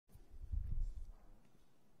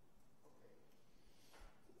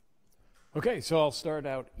Okay, so I'll start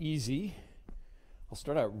out easy. I'll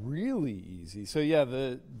start out really easy. So yeah,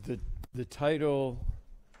 the title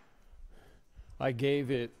I gave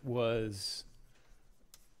it was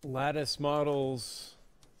Lattice Models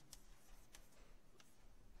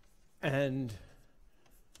and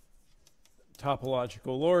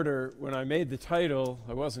Topological Order. When I made the title,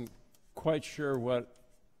 I wasn't quite sure what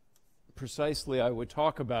precisely I would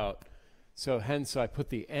talk about, so hence I put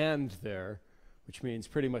the "and" there, which means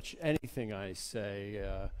pretty much anything I say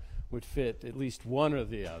would fit at least one or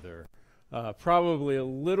the other. Probably a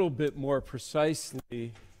little bit more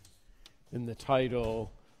precisely in the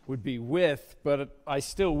title would be "with," but I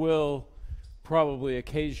still will probably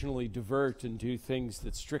occasionally divert and do things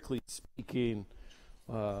that, strictly speaking,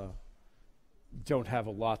 don't have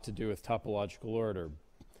a lot to do with topological order.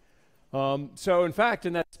 So in fact,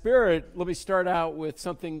 in that spirit, let me start out with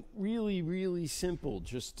something really, really simple,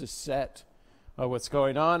 just to set what's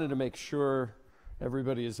going on and to make sure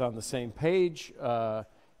everybody is on the same page.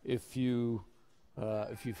 If you've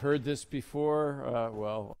heard this before,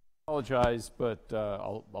 well, I apologize, but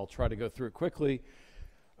I'll try to go through it quickly.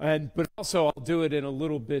 But also I'll do it in a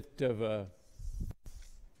little bit of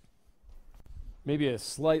maybe a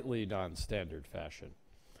slightly non-standard fashion.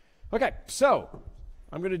 Okay, so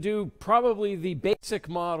I'm going to do probably the basic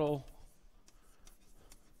model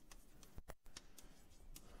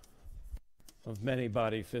of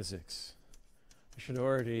many-body physics. I should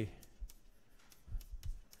already...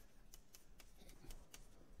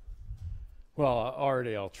 Well,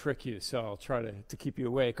 I'll trick you, so I'll try to keep you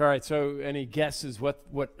awake. All right, so any guesses what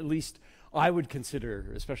at least I would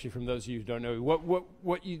consider, especially from those of you who don't know,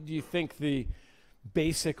 what do you think the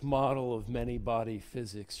basic model of many-body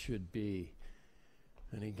physics should be?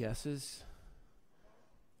 Any guesses?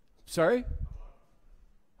 Sorry?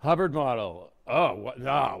 Hubbard model. Oh, what?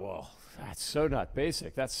 No, well, that's so not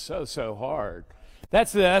basic. That's so hard.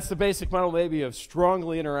 That's the basic model, maybe, of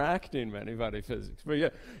strongly interacting many-body physics. But yeah,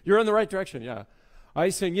 you're in the right direction. Yeah,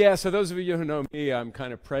 Ising. Yeah. So those of you who know me, I'm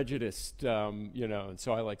kind of prejudiced, and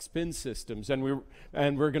so I like spin systems. And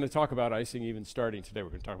we're going to talk about Ising even starting today. We're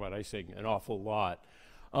going to talk about Ising an awful lot.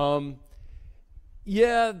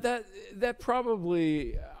 Yeah, that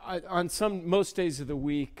probably, on most days of the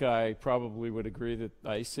week, I probably would agree that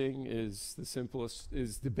Ising is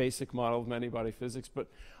the basic model of many-body physics. But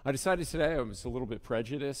I decided today I was a little bit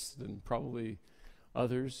prejudiced and probably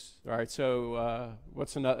others. All right, so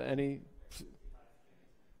what's any?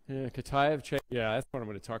 Yeah, Kitaev chain. Yeah, that's what I'm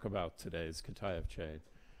going to talk about today is Kitaev chain.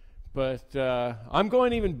 But I'm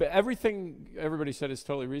going even, everything everybody said is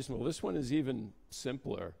totally reasonable. This one is even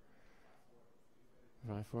simpler.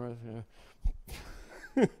 Right, fourth, yeah.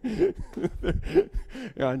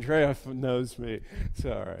 Yeah, Andrea knows me. It's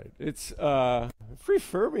all right. It's free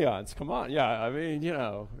fermions. Come on. Yeah, I mean,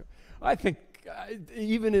 I think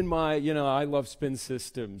even in my, I love spin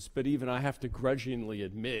systems, but even I have to grudgingly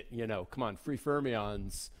admit, come on, free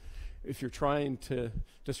fermions. If you're trying to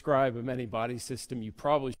describe a many-body system, you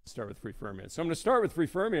probably should start with free fermions. So I'm going to start with free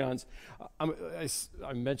fermions.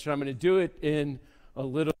 I mentioned I'm going to do it in a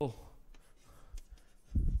little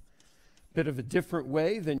bit of a different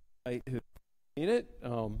way than you might have seen it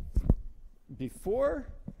before.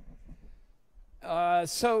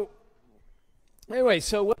 So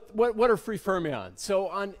what are free fermions? So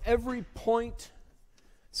on every point,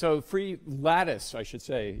 so free lattice, I should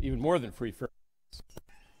say, even more than free fermions,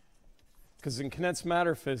 because in condensed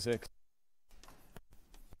matter physics,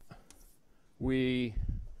 we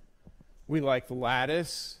like the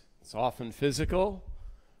lattice. It's often physical.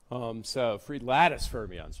 So free lattice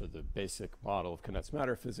fermions are the basic model of condensed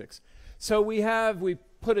matter physics. So we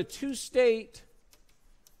put a two-state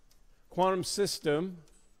quantum system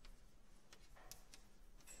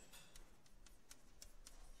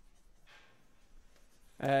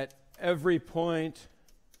at every point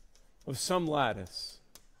of some lattice.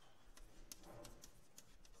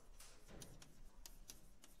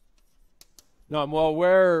 Now, I'm well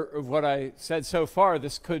aware of what I said so far.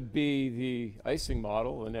 This could be the Ising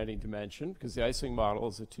model in any dimension, because the Ising model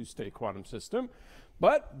is a two-state quantum system.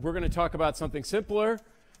 But we're going to talk about something simpler.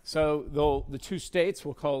 So the two states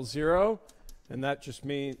we'll call 0, and that just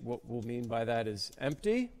means, what we'll mean by that is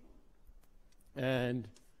empty. And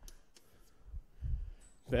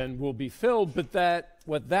then will be filled, but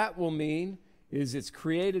what that will mean is it's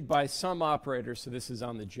created by some operator. So this is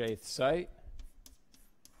on the jth site.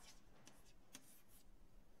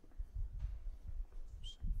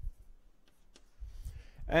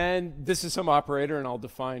 And this is some operator, and I'll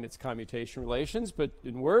define its commutation relations. But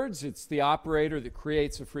in words, it's the operator that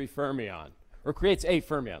creates a free fermion, or creates a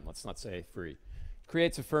fermion. Let's not say free.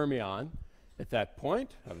 Creates a fermion. at that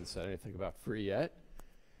point. I haven't said anything about free yet.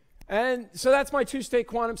 And so that's my two-state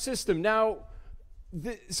quantum system. Now,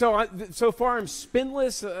 so far I'm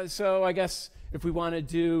spinless, so I guess if we want to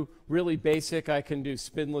do really basic, I can do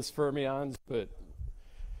spinless fermions, but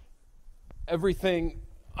everything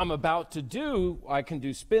I'm about to do, I can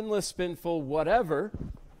do spinless, spinful, whatever.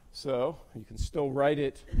 So you can still write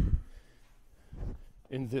it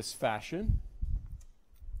in this fashion.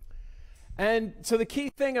 And so the key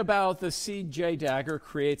thing about the CJ dagger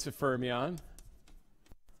creates a fermion.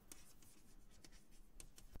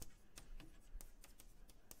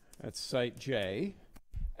 That's site J.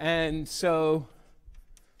 And so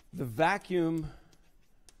the vacuum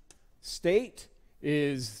state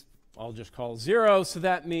is, I'll just call 0. So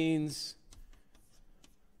that means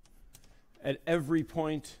at every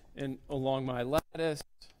point along my lattice,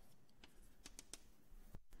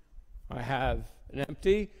 I have an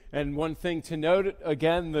empty. And one thing to note,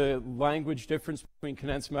 again, the language difference between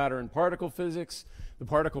condensed matter and particle physics. The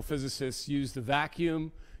particle physicists use the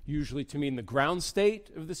vacuum usually to mean the ground state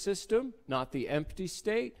of the system, not the empty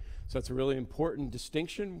state. So that's a really important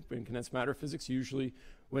distinction in condensed matter physics. Usually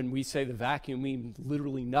when we say the vacuum, we mean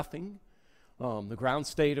literally nothing. The ground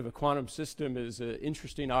state of a quantum system is an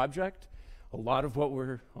interesting object. A lot of what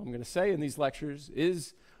I'm going to say in these lectures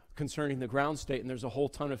is concerning the ground state, and there's a whole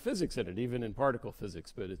ton of physics in it, even in particle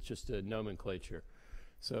physics, but it's just a nomenclature.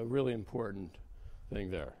 So really important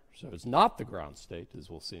thing there. So it's not the ground state, as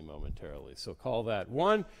we'll see momentarily. So call that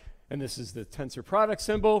 1, and this is the tensor product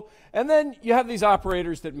symbol. And then you have these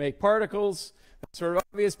operators that make particles. That's sort of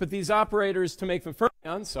obvious, but these operators to make them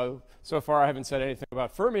fermions, so far I haven't said anything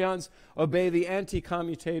about fermions, obey the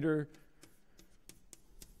anti-commutator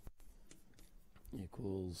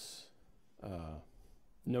equals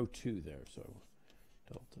no 2 there, so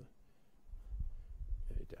delta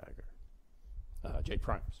J dagger. J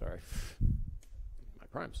prime, sorry. My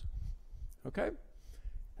primes. Okay?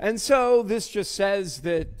 And so this just says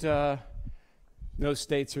that no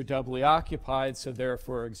states are doubly occupied, so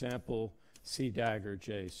therefore, for example, C dagger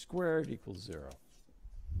J squared equals 0.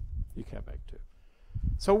 You can't make 2.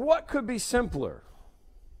 So what could be simpler?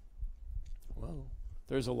 Well,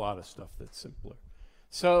 there's a lot of stuff that's simpler.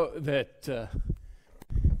 So that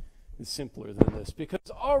is simpler than this, because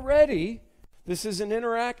already this is an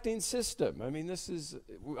interacting system. I mean, this is,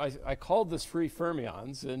 I called this free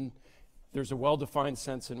fermions, and there's a well-defined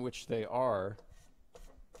sense in which they are.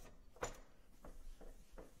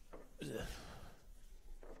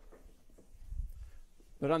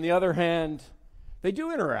 But on the other hand, they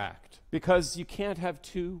do interact, because you can't have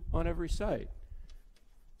 2 on every site.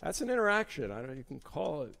 That's an interaction. I don't know, you can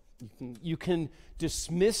call it, you can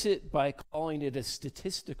dismiss it by calling it a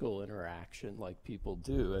statistical interaction, like people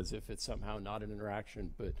do, as if it's somehow not an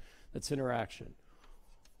interaction, but it's interaction.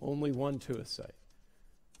 Only 1 to a site.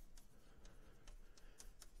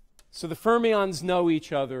 So the fermions know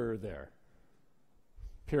each other there,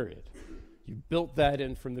 period. You built that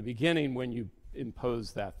in from the beginning when you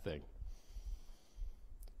imposed that thing.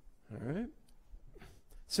 All right?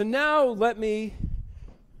 So now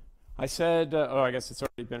I said, I guess it's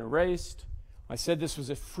already been erased. I said this was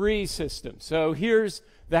a free system. So here's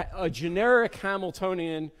a generic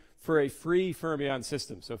Hamiltonian for a free fermion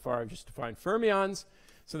system. So far I've just defined fermions.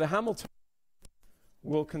 So the Hamiltonian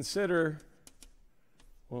we'll consider,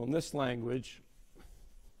 well, in this language,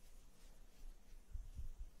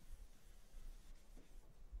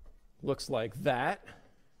 looks like that.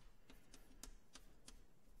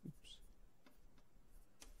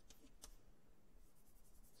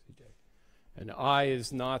 And I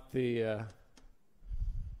is not the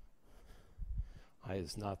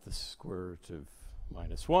square root of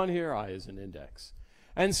 -1 here. I is an index.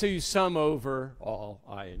 And so you sum over all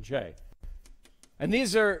I and j. And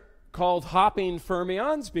these are called hopping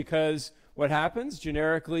fermions, because what happens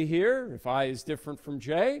generically here, if I is different from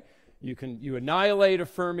j, you annihilate a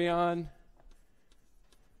fermion,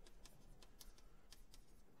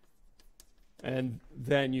 and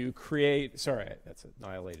then you create, sorry, that's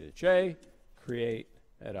annihilated at j, create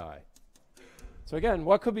at I. So again,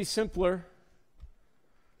 what could be simpler?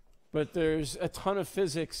 But there's a ton of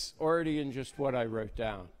physics already in just what I wrote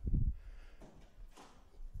down.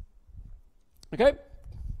 Okay?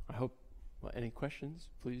 I hope, well, any questions?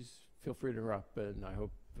 Please feel free to interrupt, and I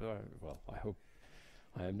hope, I hope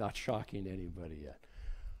I am not shocking anybody yet.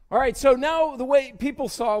 All right, so now the way people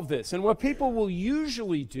solve this, and what people will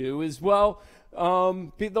usually do is, well,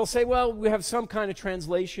 they'll say, well, we have some kind of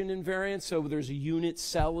translation invariance, so there's a unit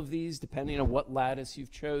cell of these depending on what lattice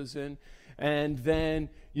you've chosen, and then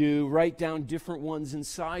you write down different ones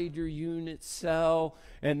inside your unit cell,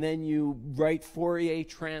 and then you write Fourier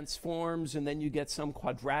transforms, and then you get some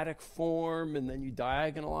quadratic form, and then you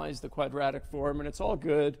diagonalize the quadratic form, and it's all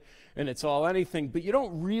good, and it's all anything, but you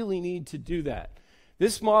don't really need to do that.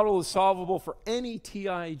 This model is solvable for any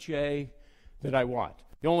Tij that I want.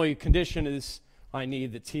 The only condition is I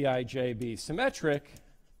need that Tij be symmetric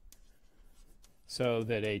so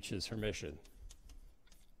that H is Hermitian.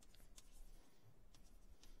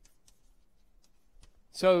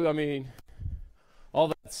 So, I mean,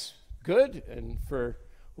 all that's good, and for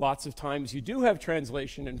lots of times you do have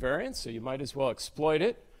translation invariance, so you might as well exploit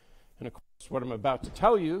it. And of course, what I'm about to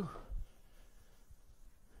tell you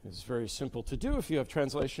is very simple to do if you have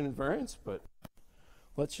translation invariance, but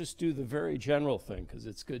let's just do the very general thing because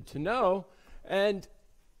it's good to know, and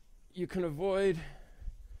you can avoid,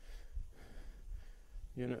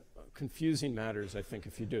 confusing matters, I think,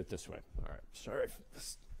 if you do it this way. All right, sorry for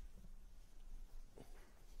this.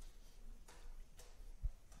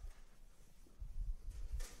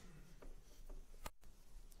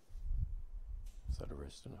 Is that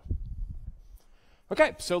erased enough?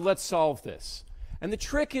 Okay, so let's solve this. And the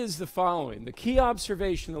trick is the following. The key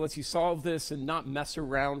observation that lets you solve this and not mess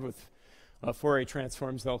around with Fourier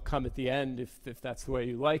transforms, they'll come at the end if that's the way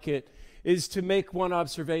you like it, is to make one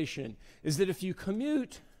observation, is that if you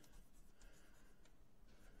commute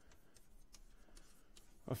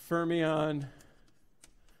a fermion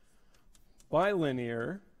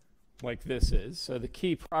bilinear, like this is, so the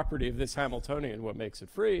key property of this Hamiltonian, what makes it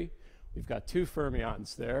free, we've got two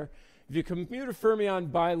fermions there. If you commute a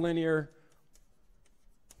fermion bilinear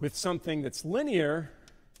with something that's linear,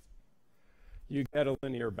 you get a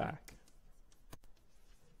linear back.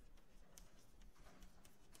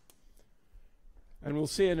 And we'll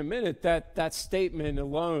see in a minute that that statement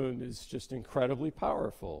alone is just incredibly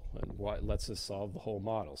powerful and what lets us solve the whole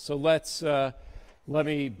model. So let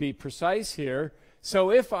me be precise here.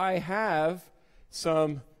 So if I have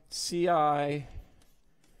some Ci dagger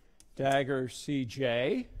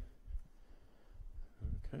Cj,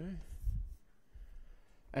 okay,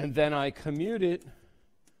 and then I commute it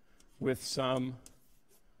with some,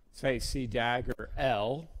 say, C dagger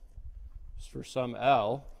L, just for some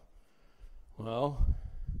L. Well,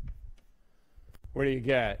 what do you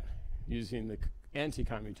get using the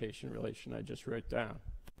anti-commutation relation I just wrote down?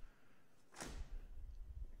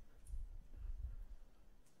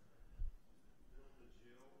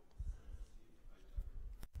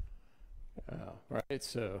 Right,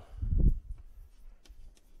 so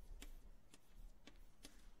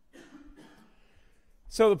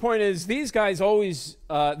the point is these guys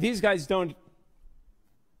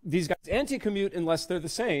anti-commute unless they're the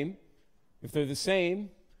same. If they're the same,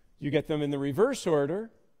 you get them in the reverse order,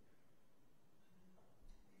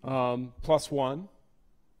 plus 1.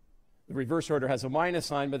 The reverse order has a minus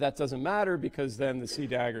sign, but that doesn't matter because then the C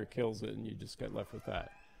dagger kills it and you just get left with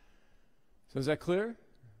that. So is that clear?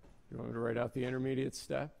 You want me to write out the intermediate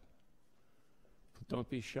step? Don't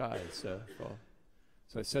be shy. So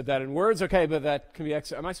I said that in words. Okay, but that can be I'm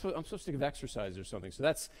supposed to give exercise or something. So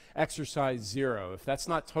that's exercise 0. If that's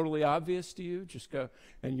not totally obvious to you, just go,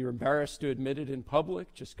 and you're embarrassed to admit it in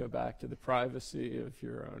public, just go back to the privacy of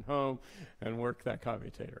your own home and work that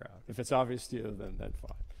commutator out. If it's obvious to you, then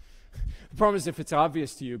fine. The problem is if it's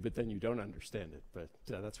obvious to you, but then you don't understand it. But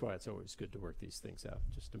that's why it's always good to work these things out,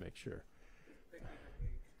 just to make sure.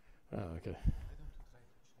 Oh, okay.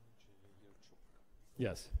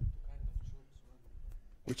 Yes.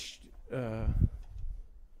 Which, okay.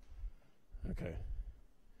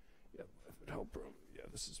 Yeah, if it helped, yeah,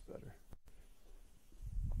 this is better.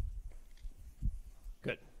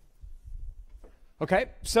 Good. Okay,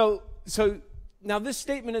 so now this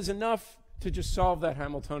statement is enough to just solve that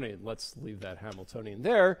Hamiltonian. Let's leave that Hamiltonian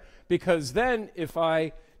there, because then if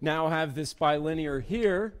I now have this bilinear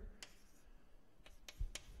here,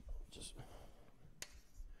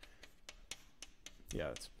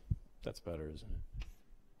 yeah, that's better, isn't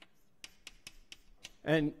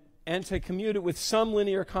it? And to commute it with some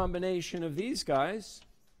linear combination of these guys,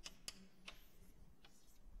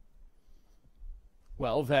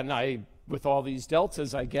 well, then with all these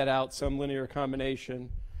deltas, I get out some linear combination,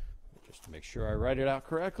 just to make sure I write it out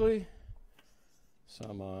correctly,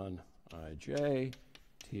 sum on ij,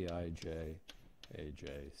 tij,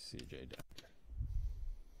 aj, cj dagger.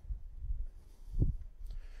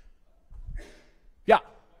 Yeah.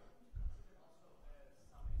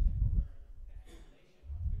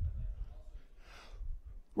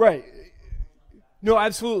 Right. No,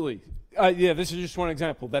 absolutely. Yeah, this is just one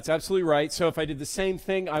example. That's absolutely right. So if I did the same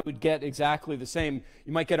thing, I would get exactly the same.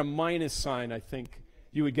 You might get a minus sign, I think,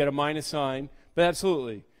 you would get a minus sign, but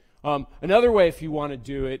absolutely. Another way, if you want to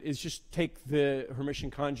do it, is just take the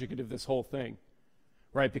Hermitian conjugate of this whole thing,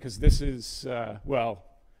 right? Because this is,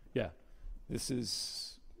 this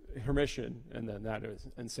is Hermitian, and then that is,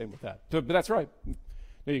 and same with that. So, but that's right.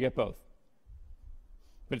 No, you get both.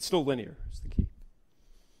 But it's still linear, is the key.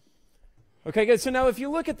 Okay, good. So now if you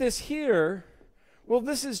look at this here, well,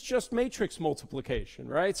 this is just matrix multiplication,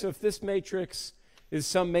 right? So if this matrix is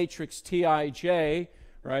some matrix Tij,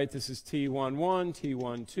 right, this is T11,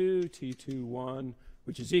 T12, T21,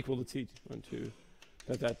 which is equal to T12, ...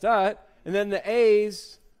 And then the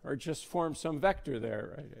A's are just form some vector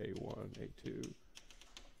there, right? A1, A2.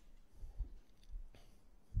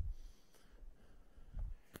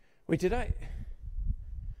 Wait, did I?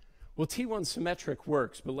 Well, T1 symmetric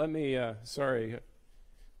works, but let me, sorry,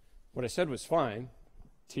 what I said was fine,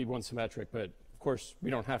 T1 symmetric, but of course we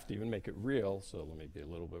don't have to even make it real, so let me be a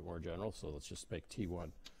little bit more general. So let's just make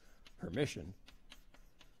T1 Hermitian.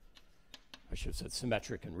 I should have said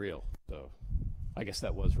symmetric and real, so I guess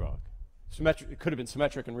that was wrong. Symmetric, it could have been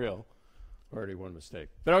symmetric and real. Already one mistake.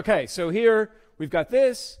 But okay, so here we've got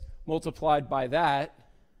this multiplied by that,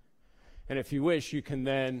 and if you wish, you can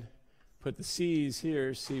then put the C's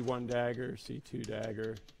here, C1 dagger, C2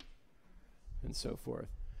 dagger, and so forth.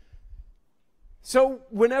 So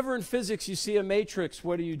whenever in physics you see a matrix,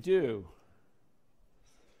 what do?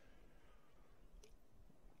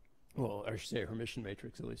 Well, I should say a Hermitian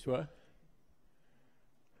matrix at least. What?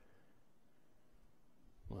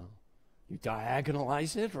 Well, you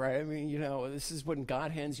diagonalize it, right? I mean, you know, this is when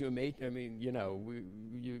God hands you a matrix. I mean, you know,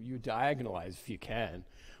 you diagonalize if you can.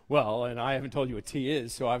 Well, and I haven't told you what T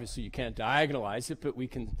is, so obviously you can't diagonalize it, but we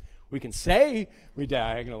can say we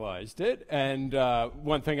diagonalized it. And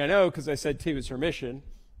one thing I know, because I said T was Hermitian,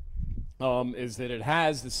 is that it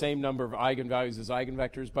has the same number of eigenvalues as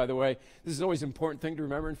eigenvectors. By the way, this is always an important thing to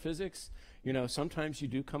remember in physics. You know, sometimes you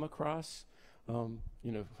do come across, you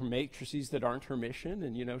know, matrices that aren't Hermitian,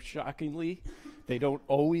 and, you know, shockingly, they don't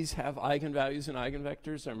always have eigenvalues and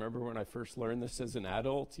eigenvectors. I remember when I first learned this as an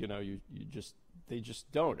adult, you know, they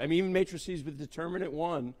just don't. I mean, even matrices with determinant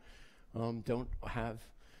 1 don't have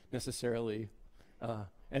necessarily,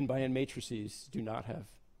 n by n matrices do not have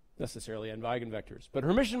necessarily n eigenvectors. But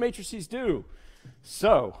Hermitian matrices do.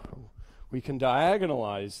 So we can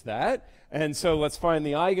diagonalize that. And so let's find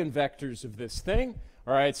the eigenvectors of this thing.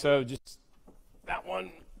 All right, so just that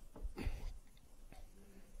one.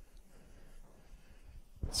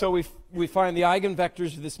 So we find the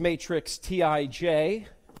eigenvectors of this matrix Tij.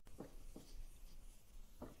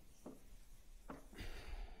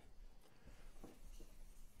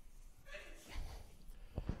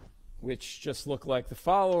 Which just look like the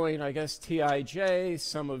following, I guess, Tij,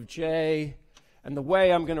 sum of j. And the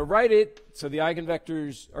way I'm going to write it, so the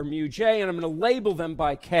eigenvectors are mu j, and I'm going to label them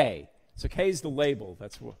by k. So k is the label.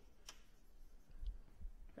 That's what.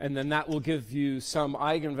 And then that will give you some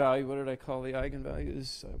eigenvalue. What did I call the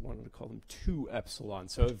eigenvalues? I wanted to call them 2 epsilon.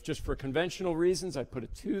 So if just for conventional reasons, I put a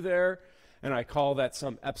 2 there, and I call that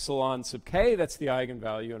some epsilon sub k. That's the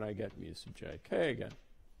eigenvalue, and I get mu sub j. K again.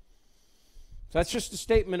 So that's just a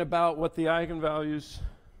statement about what the eigenvalues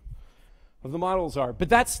of the models are. But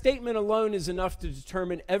that statement alone is enough to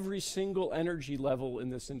determine every single energy level in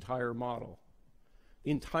this entire model.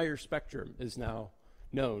 The entire spectrum is now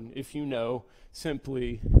known if you know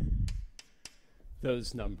simply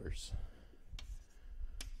those numbers.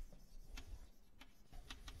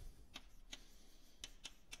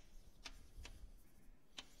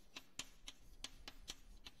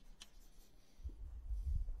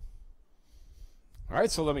 All right,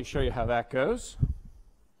 so let me show you how that goes.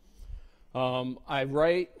 I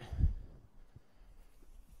write,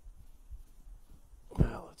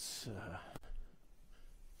 well, let's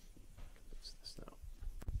fix this now.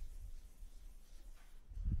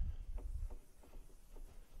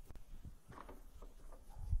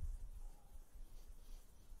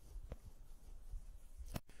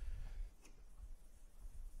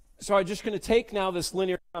 So I'm just going to take now this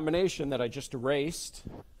linear combination that I just erased,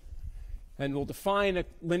 and we'll define a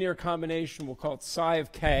linear combination. We'll call it psi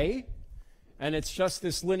of k. And it's just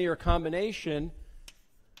this linear combination.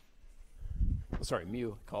 Oh, sorry,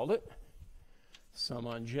 mu, I called it. Sum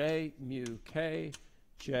on j, mu k,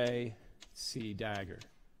 j, c dagger.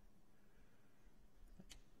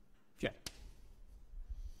 J.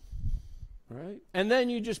 All right. And then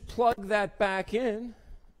you just plug that back in.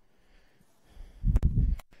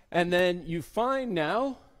 And then you find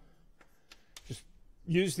now,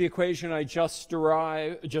 use the equation I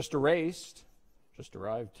derived,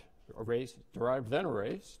 then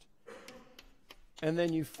erased. And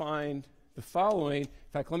then you find the the following. In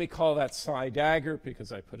fact, let me call that psi dagger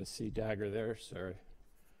because I put a C dagger there, sorry.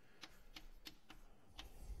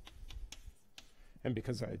 And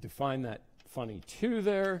because I defined that funny 2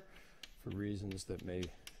 there, for reasons that may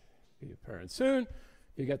be apparent soon,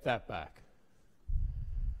 you get that back.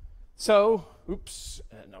 So, oops,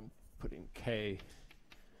 and I'm putting K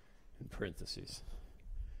in parentheses.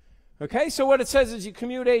 Okay, so what it says is you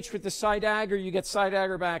commute H with the psi dagger, you get psi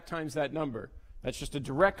dagger back times that number. That's just a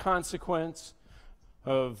direct consequence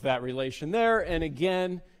of that relation there. And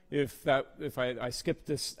again, if I skip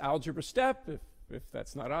this algebra step, if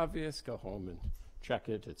that's not obvious, go home and check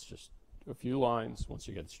it. It's just a few lines once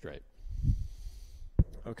you get it straight.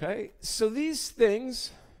 Okay, so these things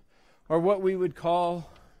are what we would call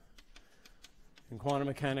in quantum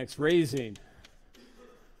mechanics raising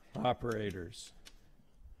operators.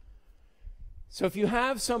 So if you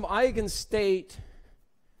have some eigenstate,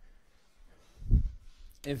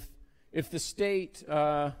 if the state,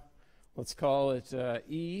 let's call it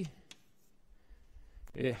E,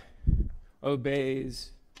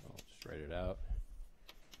 obeys, I'll just write it out.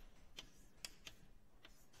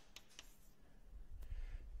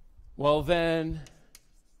 Well, then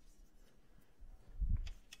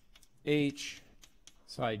H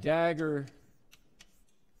psi dagger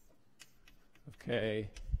of K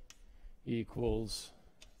equals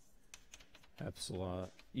epsilon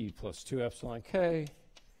E plus 2 epsilon K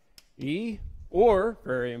E, or,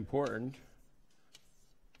 very important,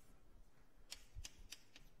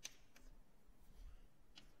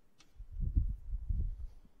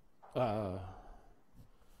 sorry.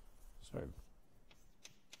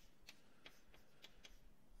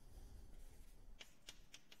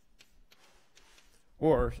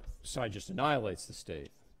 Or psi just annihilates the state.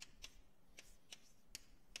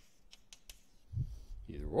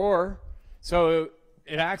 Either or. So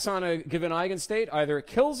it acts on a given eigenstate. Either it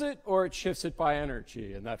kills it or it shifts it by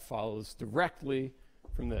energy. And that follows directly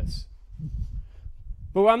from this.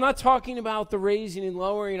 But I'm not talking about the raising and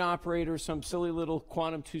lowering operator, some silly little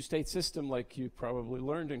quantum two-state system like you probably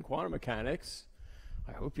learned in quantum mechanics.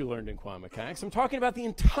 I hope you learned in quantum mechanics. I'm talking about the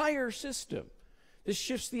entire system. This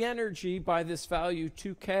shifts the energy by this value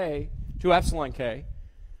 2k, 2 epsilon k,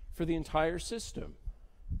 for the entire system.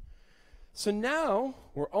 So now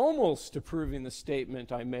we're almost to proving the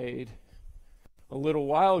statement I made a little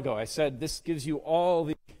while ago. I said this gives you all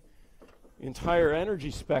the entire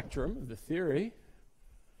energy spectrum of the theory,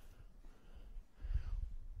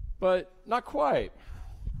 but not quite.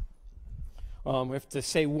 We have to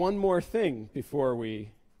say one more thing before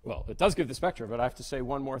we, well, it does give the spectrum, but I have to say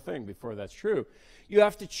one more thing before that's true. You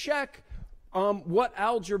have to check what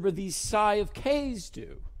algebra these psi of k's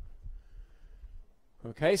do.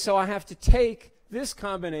 Okay, so I have to take this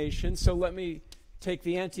combination. So let me take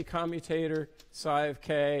the anti-commutator psi of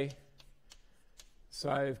k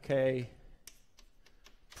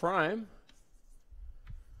prime.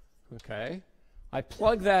 Okay, I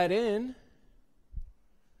plug that in.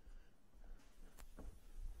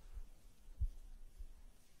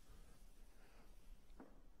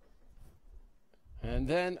 And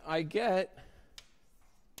then I get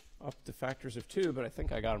up to factors of 2, but I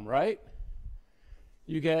think I got them right.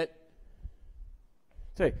 You get,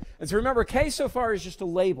 and so remember, K so far is just a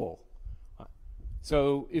label.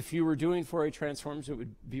 So if you were doing Fourier transforms, it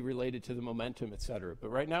would be related to the momentum, et cetera. But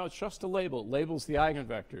right now, it's just a label. It labels the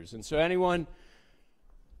eigenvectors. And so anyone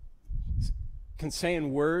can say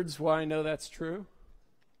in words why I know that's true?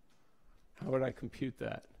 How would I compute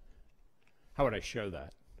that? How would I show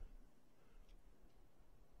that?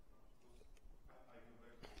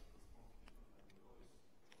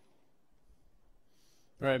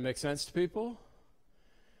 All right, makes sense to people?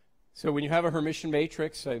 So when you have a Hermitian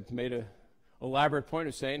matrix, I've made an elaborate point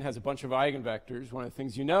of saying it has a bunch of eigenvectors. One of the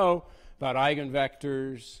things you know about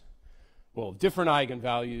eigenvectors, well, different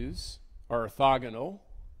eigenvalues are orthogonal.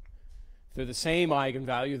 If they're the same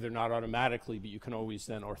eigenvalue, they're not automatically, but you can always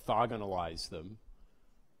then orthogonalize them,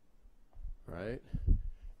 right?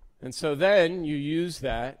 And so then you use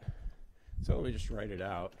that. So let me just write it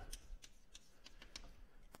out.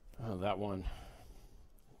 Oh, that one.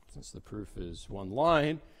 Since the proof is one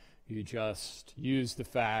line, you just use the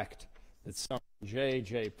fact that some j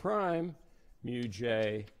prime, mu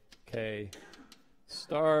j, k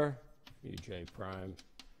star, mu j prime,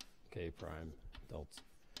 k prime, delta.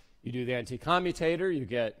 You do the anti-commutator, you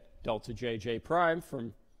get delta j prime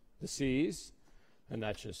from the c's, and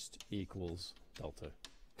that just equals delta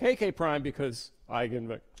k prime because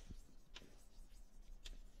eigenvector.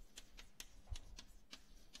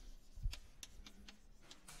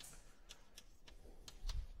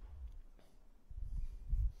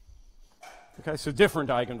 Okay, so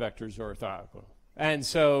different eigenvectors are orthogonal. And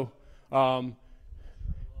so,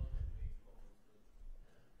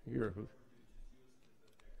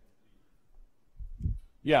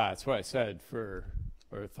 yeah, that's what I said for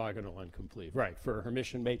orthogonal and complete. Right, for a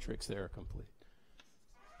Hermitian matrix, they're complete.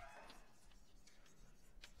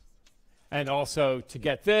 And also, to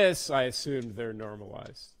get this, I assumed they're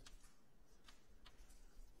normalized.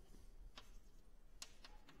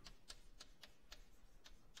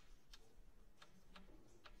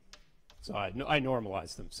 So I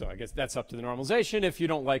normalized them. So I guess that's up to the normalization. If you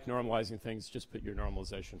don't like normalizing things, just put your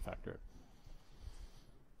normalization factor.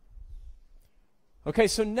 Okay,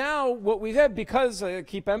 so now what we have, because I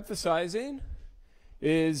keep emphasizing,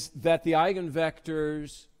 is that the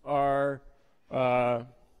eigenvectors are, the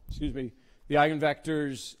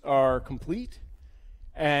eigenvectors are complete.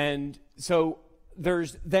 And so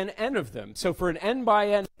there's then n of them. So for an n by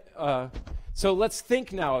n, so let's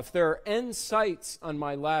think now, if there are n sites on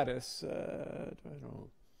my lattice, okay,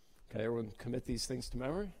 everyone commit these things to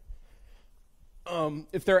memory.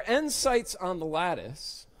 If there are n sites on the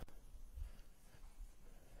lattice,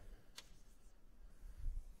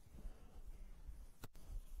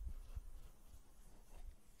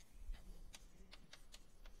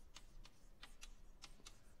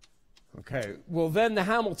 okay, well then the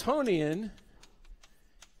Hamiltonian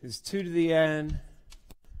is 2 to the n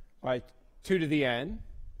by 2 to the n,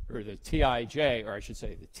 or the Tij, or I should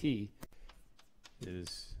say the T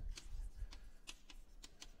is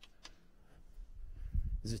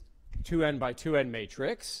a 2n by 2n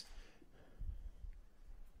matrix.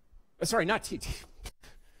 Sorry, not T.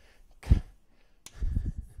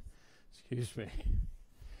 Excuse me.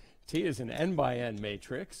 T is an n by n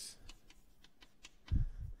matrix.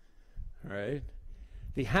 All right.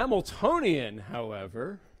 The Hamiltonian,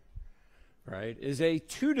 however, right, is a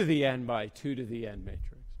 2 to the n by 2 to the n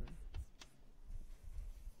matrix.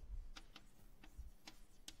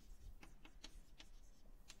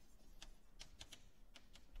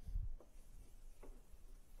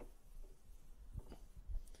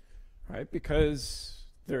 Right, because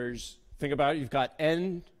there's, think about it, you've got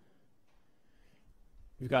n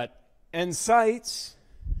sites,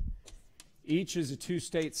 each is a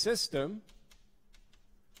two-state system.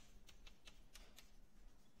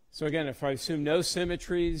 So again, if I assume no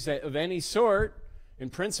symmetries of any sort, in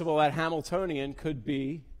principle that Hamiltonian could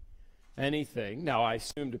be anything. Now I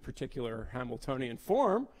assumed a particular Hamiltonian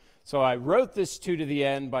form, so I wrote this 2 to the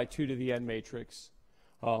n by 2 to the n matrix.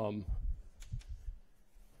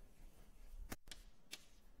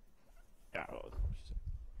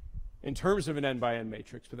 In terms of an n by n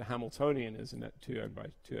matrix, but the Hamiltonian is a 2n by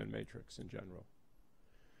 2n matrix in general.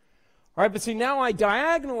 All right, but see, now I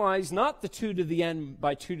diagonalize not the 2 to the n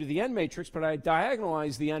by 2 to the n matrix, but I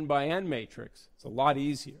diagonalize the n by n matrix. It's a lot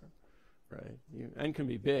easier, right? N can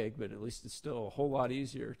be big, but at least it's still a whole lot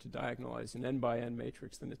easier to diagonalize an n by n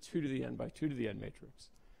matrix than a 2 to the n by 2 to the n matrix.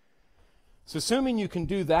 So assuming you can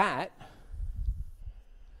do that,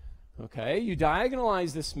 okay, you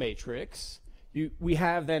diagonalize this matrix. We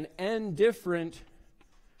have then n different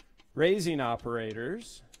raising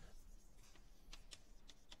operators.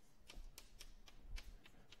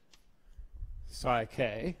 Psi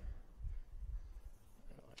k,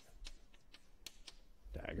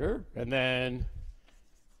 dagger, and then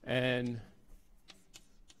n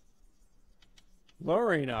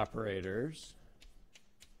lowering operators,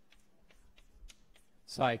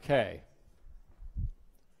 psi k.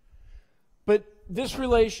 But this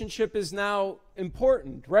relationship is now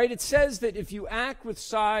important, right? It says that if you act with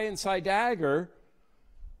psi and psi dagger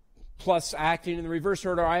plus acting in the reverse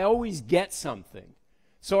order, I always get something.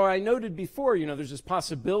 So I noted before, there's this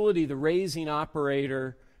possibility the raising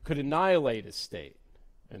operator could annihilate a state.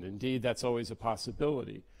 And indeed, that's always a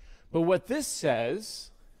possibility. But what this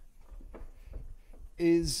says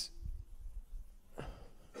is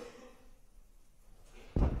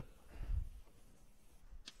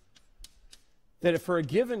that if for a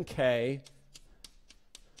given k,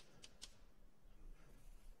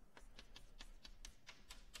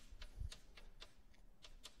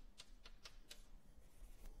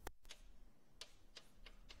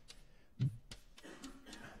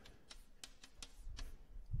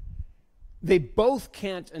 they both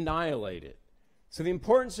can't annihilate it. So the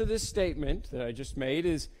importance of this statement that I just made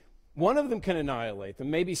is one of them can annihilate them.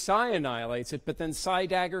 Maybe psi annihilates it, but then psi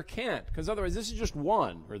dagger can't, because otherwise this is just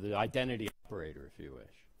one, or the identity operator, if you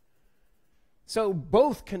wish. So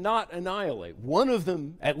both cannot annihilate. One of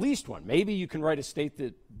them, at least one. Maybe you can write a state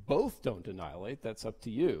that both don't annihilate. That's up to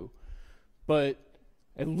you. But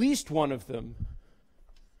at least one of them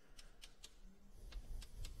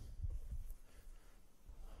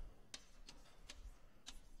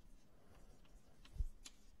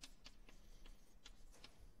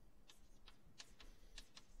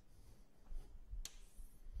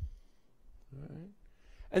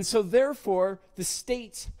And so therefore, the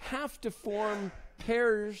states have to form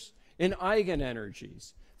pairs in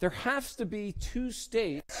eigenenergies. There has to be two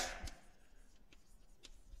states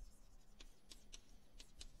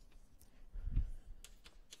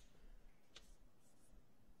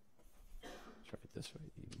this way,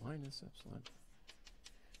 E minus epsilon.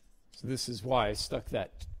 So this is why I stuck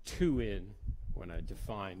that 2 in when I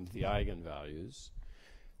defined the eigenvalues.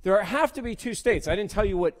 There have to be two states. I didn't tell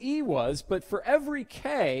you what E was, but for every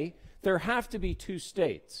K, there have to be two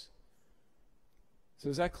states. So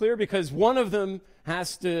is that clear? Because one of them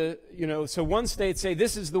has to, so one state, say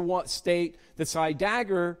this is the one state that psi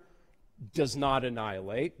dagger does not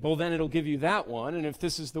annihilate. Well, then it'll give you that one. And if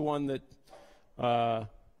this is the one that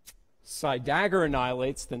psi dagger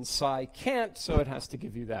annihilates, then psi can't, so it has to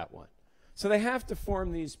give you that one. So they have to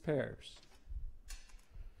form these pairs.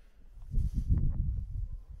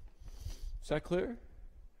 Is that clear?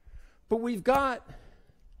 But we've got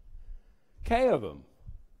K of them.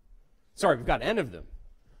 Sorry, we've got N of them.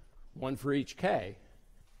 One for each K.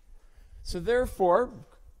 So therefore,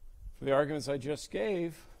 for the arguments I just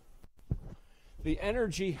gave, the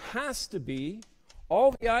energy has to be,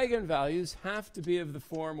 all the eigenvalues have to be of the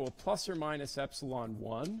form, well, plus or minus epsilon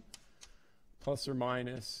 1, plus or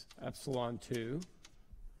minus epsilon 2,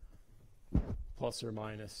 plus or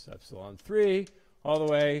minus epsilon 3, all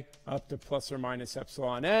the way up to plus or minus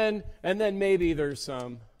epsilon n, and then maybe there's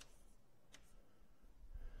some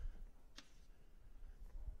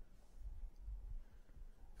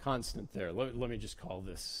constant there. Let me just call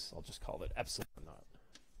this, I'll just call it epsilon naught.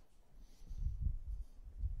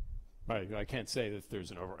 Right, I can't say that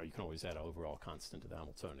there's an overall, you can always add an overall constant to the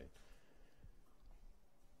Hamiltonian.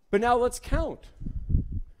 But now let's count.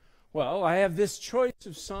 Well, I have this choice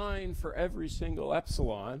of sign for every single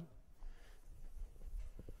epsilon.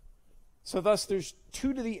 So thus there's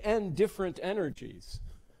 2 to the n different energies.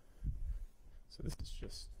 So this is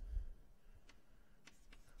just,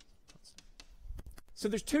 so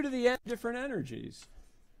there's 2 to the n different energies.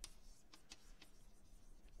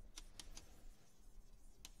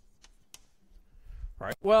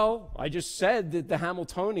 Right. Well, I just said that the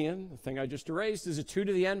Hamiltonian, the thing I just erased, is a 2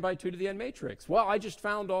 to the n by 2 to the n matrix. Well, I just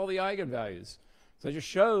found all the eigenvalues. So I just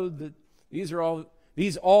showed that these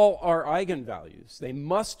all are eigenvalues. They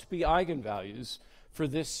must be eigenvalues for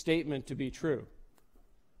this statement to be true.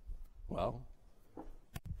 Well,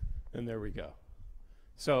 and there we go.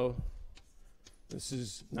 So this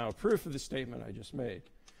is now a proof of the statement I just made.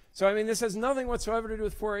 So, I mean, this has nothing whatsoever to do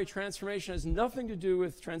with Fourier transformation. It has nothing to do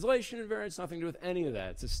with translation invariance, nothing to do with any of that.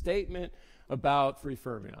 It's a statement about free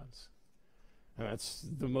fermions. And that's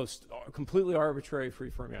the most completely arbitrary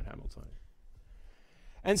free fermion Hamiltonian.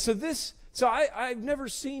 And so this, I've never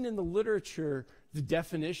seen in the literature the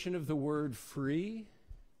definition of the word free.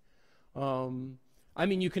 I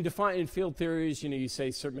mean, you can define in field theories, you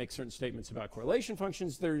say make certain statements about correlation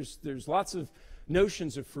functions. There's lots of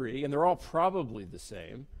notions of free, and they're all probably the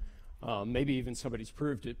same. Maybe even somebody's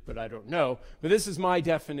proved it, but I don't know. But this is my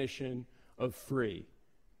definition of free,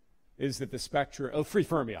 is that the spectrum, free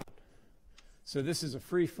fermion. So this is a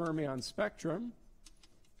free fermion spectrum.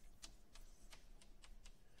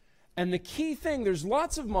 And the key thing, there's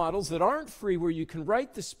lots of models that aren't free where you can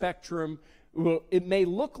write the spectrum. Well, it may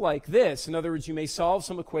look like this. In other words, you may solve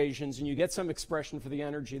some equations and you get some expression for the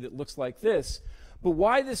energy that looks like this. But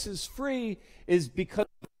why this is free is because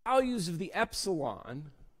the values of the epsilon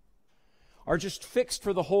are just fixed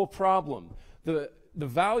for the whole problem. The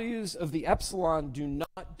values of the epsilon do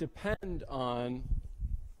not depend on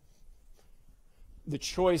the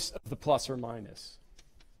choice of the plus or minus.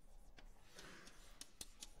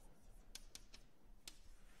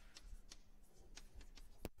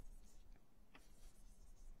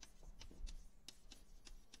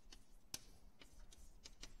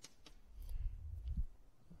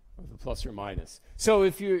 Plus or minus. So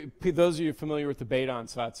if those of you familiar with the beta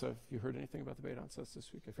ansatz, have you heard anything about the beta ansatz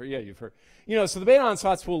this week? Yeah, you've heard. So the beta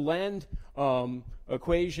ansatz will lend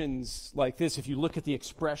equations like this. If you look at the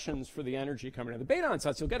expressions for the energy coming in the beta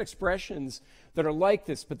ansatz, you'll get expressions that are like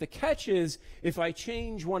this. But the catch is, if I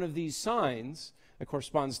change one of these signs, that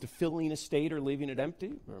corresponds to filling a state or leaving it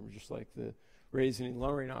empty. Remember, just like the raising and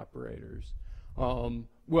lowering operators.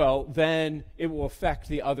 Well, then it will affect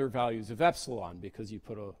the other values of epsilon because you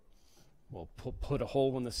put a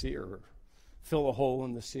hole in the sea or fill a hole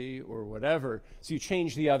in the sea or whatever. So you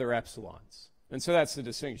change the other epsilons. And so that's the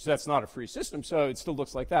distinction. So that's not a free system, so it still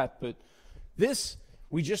looks like that. But this,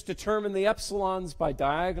 we just determine the epsilons by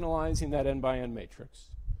diagonalizing that n by n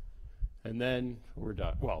matrix. And then we're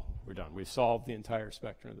done. Well, we're done. We've solved the entire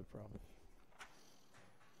spectrum of the problem.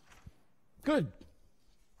 Good.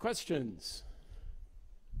 Questions?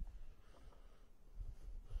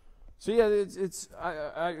 So yeah,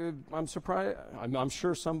 I'm surprised. I'm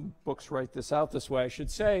sure some books write this out this way. I should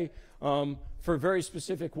say, for very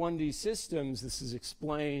specific 1D systems, this is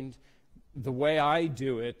explained the way I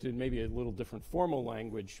do it, in maybe a little different formal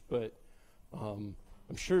language, but I'm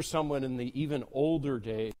sure someone in the even older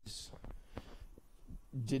days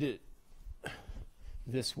did it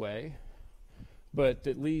this way. But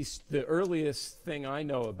at least the earliest thing I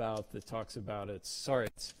know about that talks about it,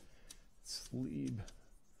 it's Lieb.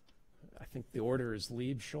 I think the order is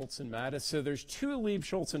Lieb, Schultz, and Mattis. So there's 2 Lieb,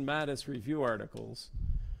 Schultz, and Mattis review articles.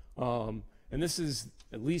 And this is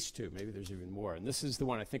at least 2, maybe there's even more. And this is the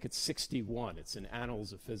one, I think it's 61. It's in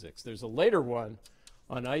Annals of Physics. There's a later one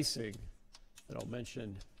on icing that I'll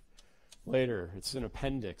mention later. It's an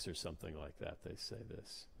appendix or something like that, they say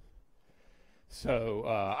this. So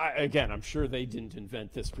again, I'm sure they didn't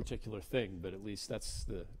invent this particular thing, but at least that's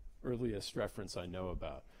the earliest reference I know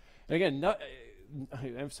about. And again, I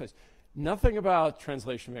emphasize, nothing about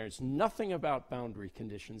translation variance, nothing about boundary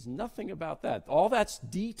conditions, nothing about that. All that's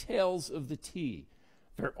details of the T.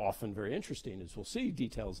 Very often very interesting, as we'll see,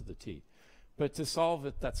 details of the T. But to solve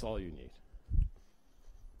it, that's all you need.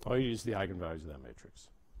 All you use the eigenvalues of that matrix.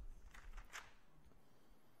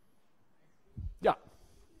 Yeah.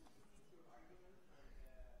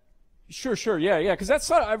 Sure, yeah, because that's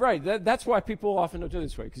not, right, that's why people often don't do it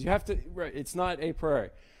this way, because you have to, right, it's not a priori.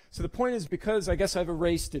 So the point is, because I guess I've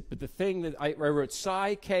erased it, but the thing that I wrote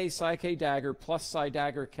psi k dagger plus psi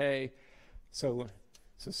dagger k, so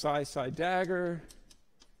psi dagger.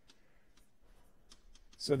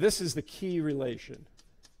 So this is the key relation.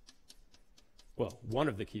 Well, one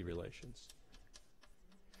of the key relations.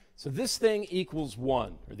 So this thing equals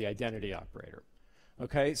 1, or the identity operator.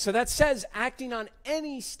 Okay, so that says acting on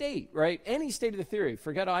any state, right? Any state of the theory,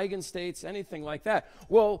 forget eigenstates, anything like that.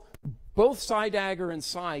 Well, both psi dagger and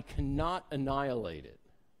psi cannot annihilate it,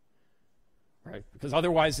 right? Because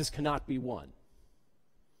otherwise this cannot be 1.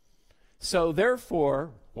 So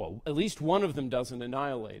therefore, well, at least one of them doesn't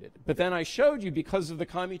annihilate it. But then I showed you, because of the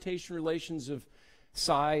commutation relations of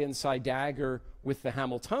psi and psi dagger with the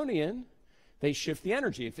Hamiltonian, they shift the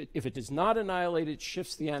energy. If it does not annihilate, it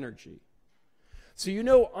shifts the energy. So you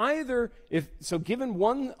know either, so given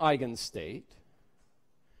one eigenstate,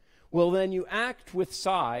 well then you act with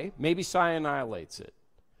psi, maybe psi annihilates it,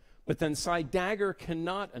 but then psi dagger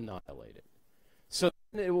cannot annihilate it. So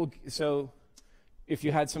if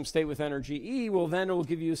you had some state with energy E, well then it will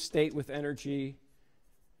give you a state with energy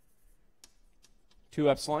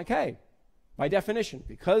 2 epsilon k, by definition,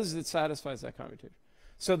 because it satisfies that commutation.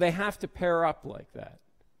 So they have to pair up like that.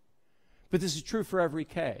 But this is true for every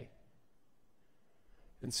k.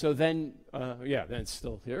 And so then, then it's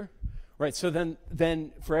still here. Right, so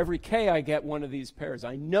then for every k, I get one of these pairs.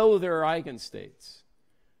 I know there are eigenstates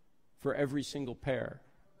for every single pair.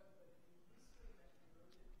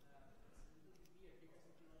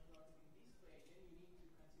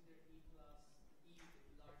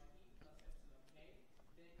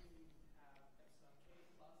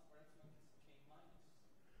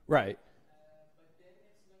 Right.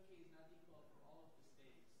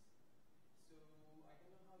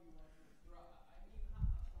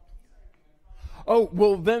 Oh,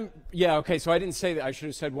 well then, yeah, okay, so I didn't say that. I should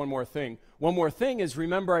have said one more thing. One more thing is,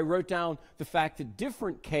 remember I wrote down the fact that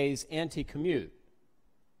different k's anti-commute.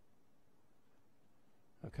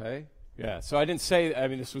 Okay? Yeah, so I didn't say, I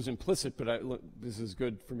mean, this was implicit, but this is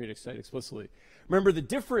good for me to say it explicitly. Remember, the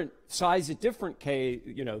different size at different k,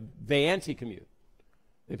 you know, they anti-commute.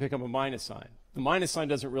 They pick up a minus sign. The minus sign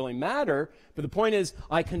doesn't really matter, but the point is,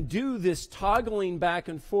 I can do this toggling back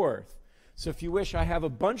and forth. So if you wish, I have a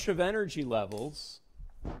bunch of energy levels.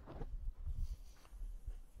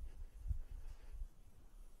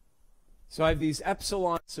 So I have these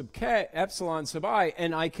epsilon sub k, epsilon sub I,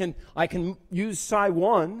 and I can use psi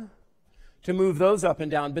 1 to move those up and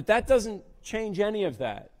down, but that doesn't change any of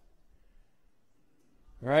that.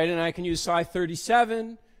 Right? And I can use psi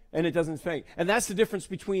 37, and it doesn't fake. And that's the difference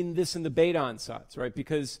between this and the beta ansatz, right?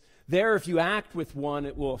 Because there, if you act with 1,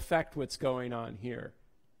 it will affect what's going on here.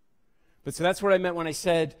 But so that's what I meant when I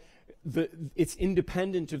said it's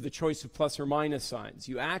independent of the choice of plus or minus signs.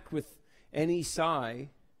 You act with any psi,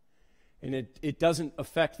 and it doesn't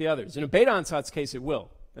affect the others. In a beta ansatz case, it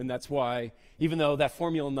will. And that's why, even though that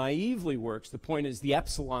formula naively works, the point is the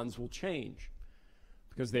epsilons will change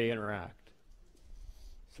because they interact.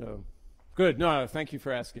 So, good. No, thank you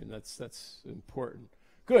for asking. That's important.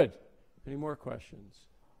 Good. Any more questions?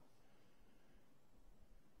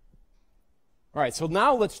 All right, so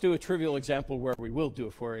now let's do a trivial example where we will do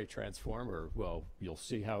a Fourier transform, or, well, you'll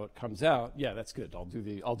see how it comes out. Yeah, that's good.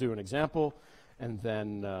 I'll do an example, and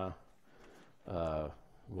then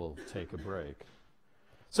we'll take a break.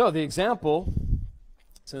 So the example,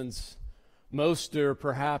 since most or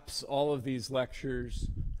perhaps all of these lectures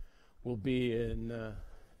will be in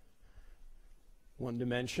one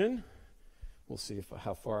dimension. We'll see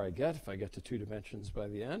how far I get, if I get to 2 dimensions by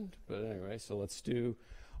the end. But anyway, so let's do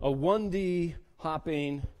a 1D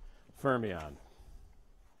hopping fermion.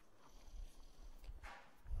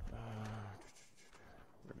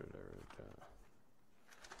 Where did I write that?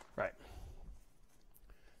 Right.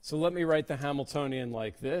 So let me write the Hamiltonian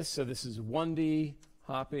like this. So this is 1D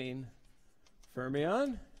hopping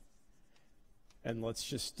fermion. And let's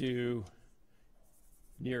just do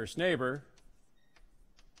nearest neighbor.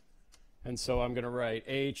 And so I'm going to write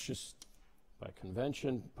H just by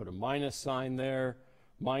convention, put a minus sign there,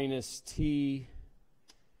 minus T.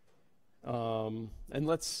 And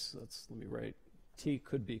let me write T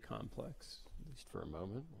could be complex, at least for a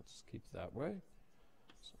moment. Let's keep it that way.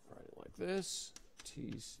 So write it like this,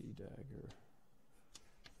 T C dagger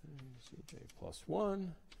Cj plus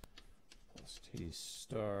 1 plus T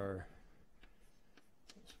star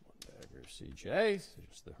plus 1 dagger Cj, so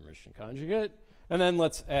just the Hermitian conjugate. And then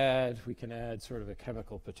let's add, we can add sort of a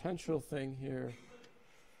chemical potential thing here.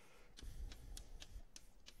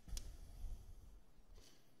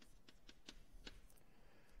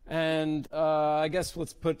 And I guess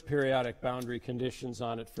let's put periodic boundary conditions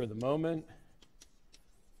on it for the moment.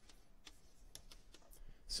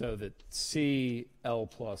 So that Cl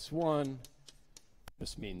plus 1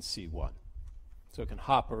 just means C1. So it can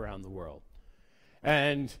hop around the world.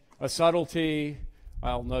 And a subtlety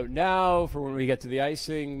I'll note now for when we get to the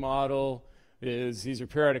Ising model is these are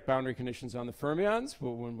periodic boundary conditions on the fermions. But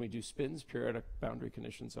when we do spins, periodic boundary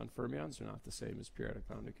conditions on fermions are not the same as periodic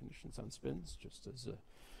boundary conditions on spins, just as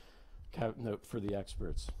a note for the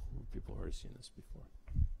experts. People have already seen this before.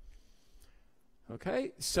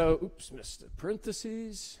 Okay, so, oops, missed a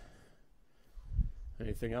parentheses.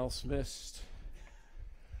 Anything else missed?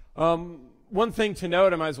 One thing to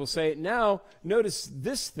note, I might as well say it now, notice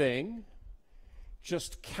this thing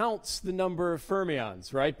just counts the number of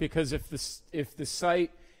fermions, right? Because if the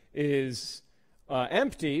site is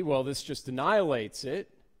empty, well, this just annihilates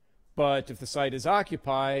it. But if the site is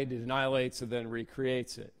occupied, it annihilates and then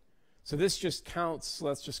recreates it. So this just counts,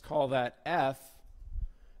 let's just call that F.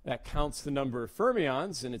 That counts the number of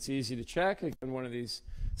fermions, and it's easy to check. Again, one of these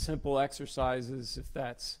simple exercises, if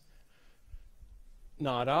that's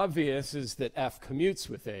not obvious, is that F commutes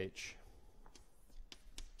with H.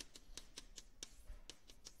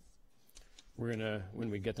 We're going to, when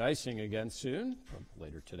we get to Ising again soon,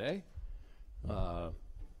 later today, so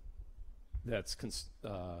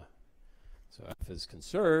F is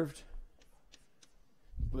conserved.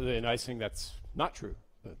 But in Ising, that's not true,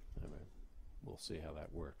 but anyway, we'll see how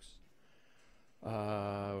that works.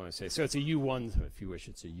 I want to say, so it's a U1, if you wish,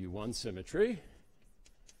 it's a U1 symmetry.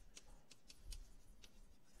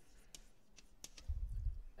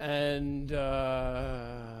 And what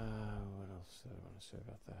else do I want to say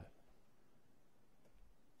about that?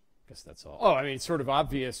 I guess that's all. Oh, I mean, it's sort of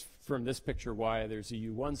obvious from this picture why there's a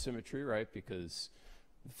U1 symmetry, right? Because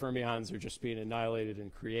the fermions are just being annihilated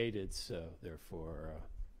and created, so therefore,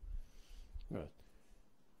 do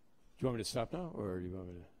you want me to stop now, or do you want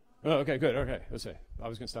me to? Oh, okay, good. Okay, let's say I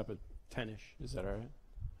was going to stop at 10-ish. Is that all right?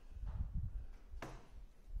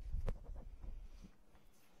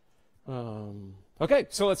 Okay,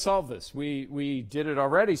 so let's solve this. We did it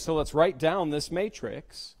already, so let's write down this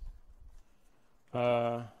matrix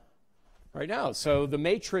right now. So the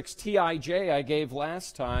matrix Tij I gave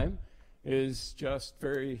last time is just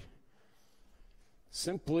very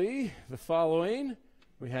simply the following.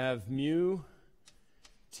 We have mu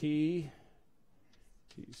T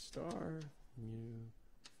star, mu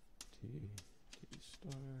T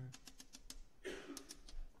star,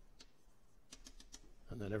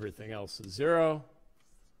 and then everything else is 0.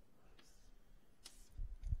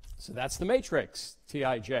 So that's the matrix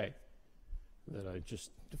Tij that I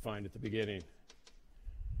just defined at the beginning.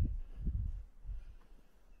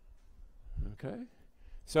 Okay.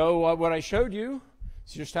 So what I showed you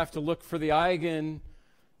is you just have to look for the eigenvectors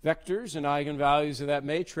and eigenvalues of that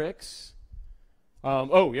matrix.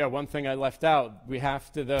 Oh, yeah, one thing I left out. We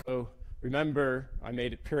have to, though, remember I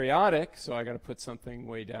made it periodic, so I got to put something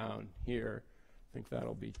way down here. I think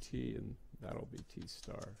that'll be T, and that'll be T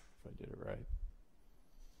star, if I did it right.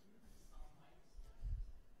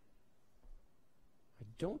 I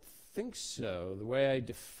don't think so. The way I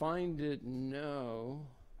defined it, no.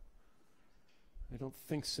 I don't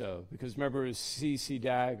think so, because remember it was C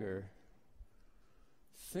dagger.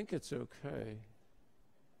 I think it's okay.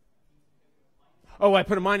 Oh, I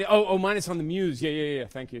put a minus. Oh, minus on the muse. Yeah.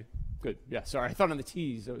 Thank you. good. Yeah, sorry, I thought on the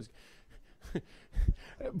t's. I was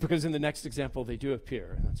because in the next example they do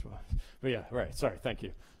appear. That's why. But yeah, right. Sorry. Thank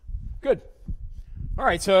you. Good. All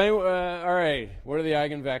right. So, all right. What are the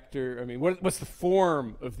eigenvector? I mean, what's the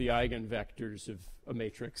form of the eigenvectors of a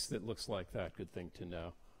matrix that looks like that? Good thing to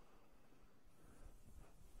know.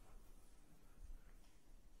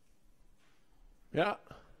 Yeah.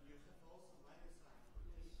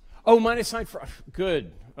 Oh, minus sign for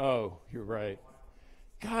good. Oh, you're right.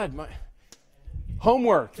 God, my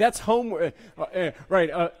homework. That's homework.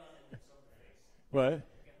 Right. What?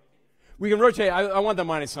 We can rotate. I want the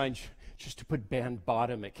minus sign just to put band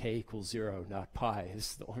bottom at k equals 0, not pi.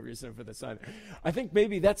 Is the only reason for the sign. I think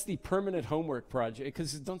maybe that's the permanent homework project,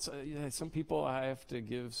 because some people I have to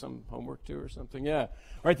give some homework to or something. Yeah. All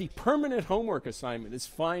right. The permanent homework assignment is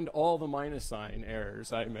find all the minus sign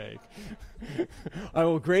errors I make. I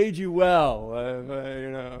will grade you well,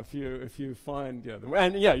 if you find them.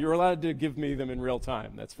 And yeah, you're allowed to give me them in real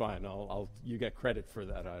time. That's fine. You get credit for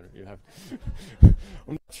that. You have.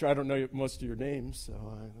 I'm not sure. I don't know most of your names, so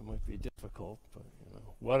it might be difficult, but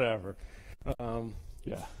whatever.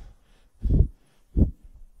 Yeah.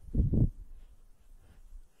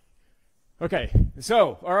 Okay.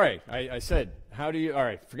 So, all right. I said, how do you? All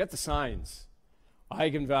right. Forget the signs.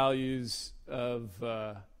 Eigenvalues of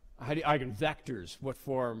eigenvectors. What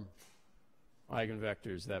form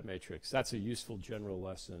eigenvectors that matrix? That's a useful general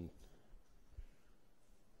lesson.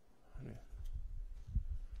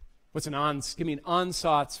 What's give me an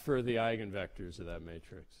ansatz for the eigenvectors of that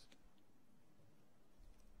matrix.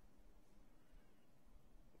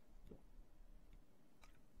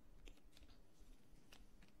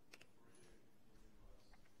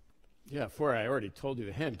 Yeah, 4a, I already told you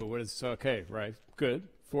the hint, but what is, okay, right, good.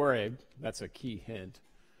 4a, that's a key hint.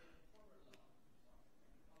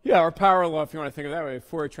 Yeah, or power law, if you want to think of it that way.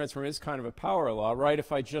 Fourier transform is kind of a power law, right?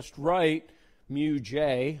 If I just write mu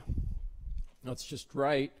j, let's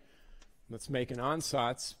make an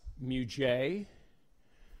ansatz, mu j,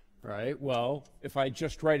 right? Well, if I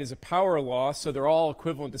just write as a power law, so they're all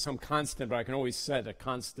equivalent to some constant, but I can always set a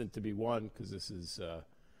constant to be 1, because this is,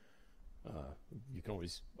 you can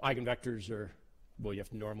always, eigenvectors are, well, you have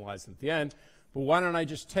to normalize them at the end. But why don't I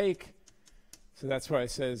just take, so that's why I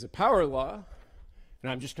say as a power law,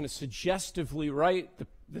 and I'm just going to suggestively write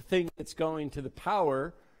the thing that's going to the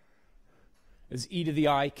power as e to the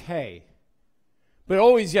I k. But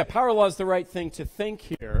always, yeah, power law is the right thing to think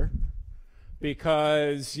here,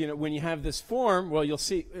 because when you have this form, well, you'll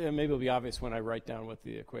see, maybe it'll be obvious when I write down what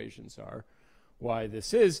the equations are, why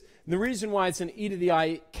this is. And the reason why it's an e to the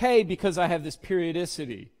I k, because I have this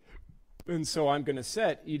periodicity. And so I'm going to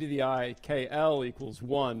set e to the I k l equals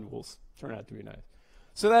 1 will turn out to be nice.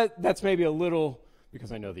 So that's maybe a little,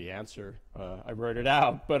 because I know the answer, I wrote it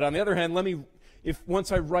out. But on the other hand,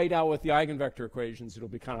 once I write out what the eigenvector equations, it'll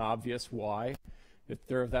be kind of obvious why. If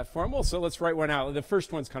they're of that form. Well, so let's write one out. The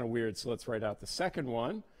first one's kind of weird, so let's write out the second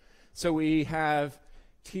one. So we have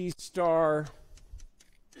t star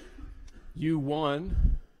u1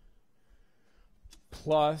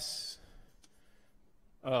 plus,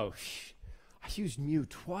 I used mu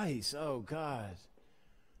twice. Oh, God.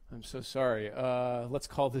 I'm so sorry. Let's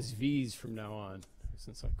call this v's from now on,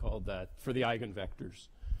 since I called that for the eigenvectors.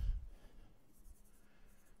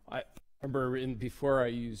 I remember before I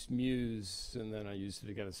used mu's, and then I used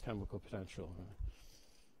it again as chemical potential.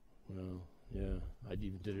 Well, yeah, I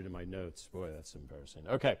even did it in my notes. Boy, that's embarrassing.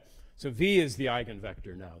 Okay, so v is the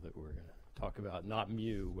eigenvector now that we're going to talk about, not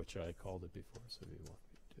mu, which I called it before. So v1,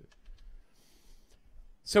 v2.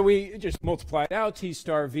 So we just multiply it out. T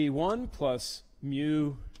star v1 plus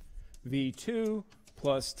mu v2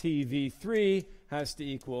 plus t v3 has to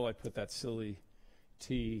equal, I put that silly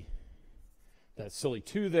t, that silly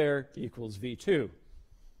 2 there, equals v2.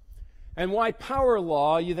 And why power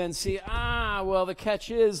law? You then see, well, the catch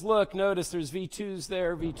is, look, notice there's v2s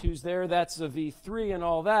there, that's a v3 and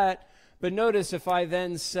all that. But notice if I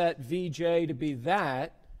then set vj to be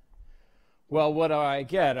that, well, what do I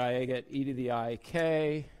get? I get e to the I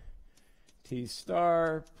k t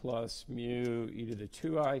star plus mu e to the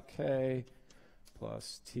 2ik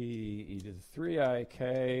plus t e to the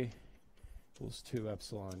 3ik equals 2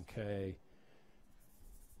 epsilon k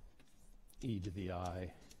e to the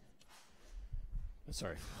I,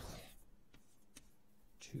 sorry,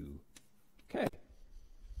 2k.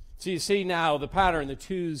 So you see now the pattern, the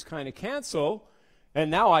 2's kind of cancel,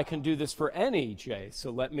 and now I can do this for any j.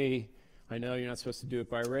 So I know you're not supposed to do it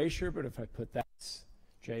by erasure, but if I put that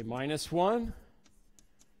j minus 1,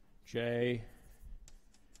 j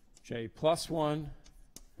plus 1,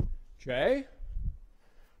 j,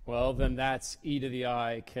 well, then that's e to the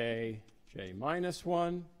I k j minus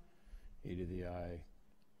 1 e to the I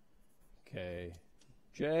k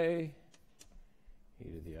j, e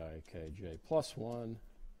to the I k j plus 1,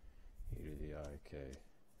 e to the I k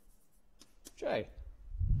j.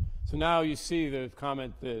 So now you see the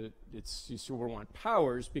comment that you sort of want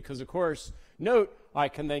powers because, of course, note I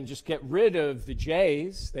can then just get rid of the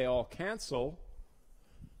j's. They all cancel.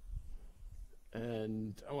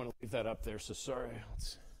 And I want to leave that up there, so sorry.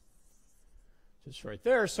 Let's just right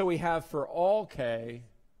there. So we have for all k,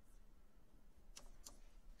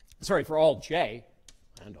 sorry, for all j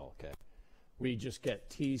and all k, we just get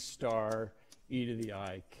t star e to the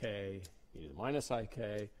I k, e to the minus I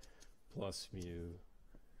k, plus mu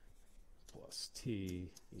plus t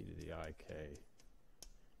e to the I k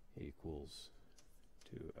equals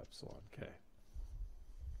 2 epsilon k.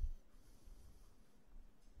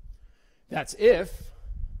 That's if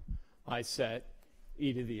I set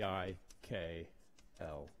e to the I k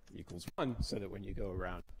l equals 1, so that when you go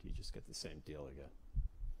around, you just get the same deal again.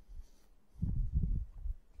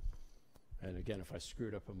 And again, if I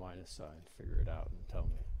screwed up a minus sign, figure it out and tell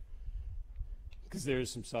me. Because there's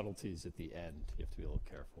some subtleties at the end. You have to be a little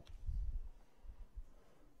careful.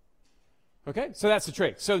 Okay, so that's the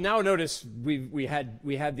trick. So now notice we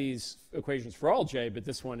had these equations for all j, but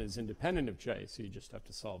this one is independent of j, so you just have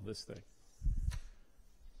to solve this thing.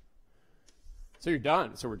 So you're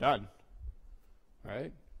done. So we're done. All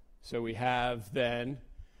right? So we have then,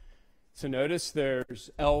 so notice there's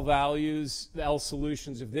L values, the L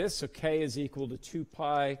solutions of this. So k is equal to 2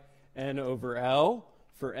 pi n over L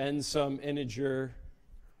for n some integer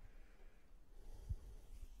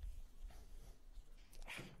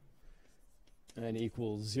n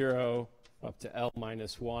equals 0 up to L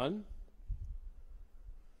minus 1.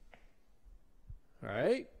 All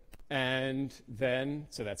right? And then,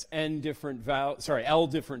 so that's L different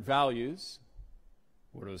values,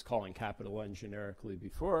 what I was calling capital N generically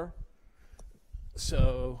before.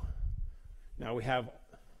 So now we have,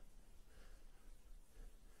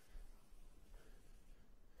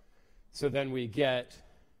 so then we get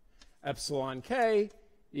epsilon k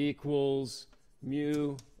equals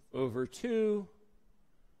mu over 2,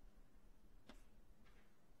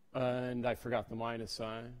 and I forgot the minus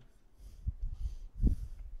sign.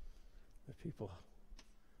 The people,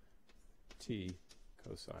 t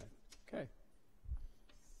cosine k.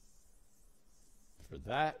 For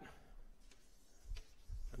that,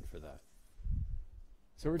 and for that.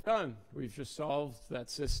 So we're done. We've just solved that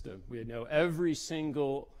system. We know every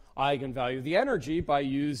single eigenvalue of the energy by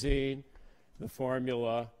using the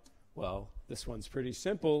formula. Well, this one's pretty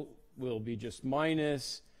simple. Will be just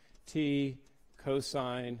minus t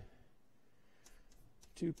cosine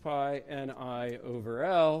 2 pi ni over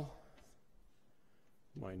L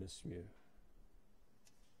minus mu.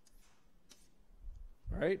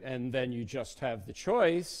 Right? And then you just have the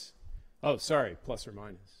choice. Oh, sorry, plus or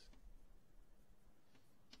minus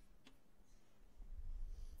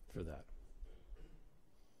for that.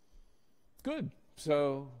 Good.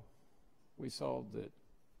 So we solved it.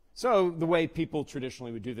 So the way people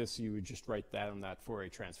traditionally would do this, you would just write down that Fourier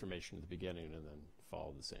transformation at the beginning and then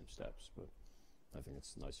follow the same steps. But I think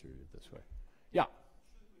it's nicer to do it this way. Yeah.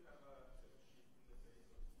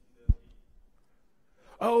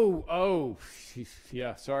 Oh,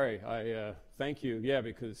 yeah, sorry. Thank you. Yeah,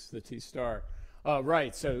 because the T star.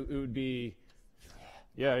 Right, so it would be,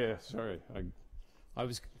 yeah, sorry. I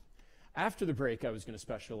was, after the break, I was going to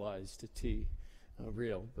specialize to T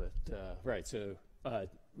real, but, right, so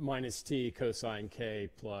minus T cosine K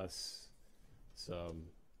plus some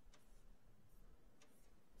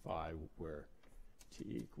phi where T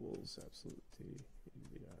equals absolute T e to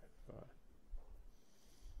the I phi.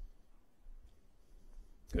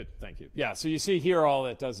 Good, thank you. Yeah, so you see here all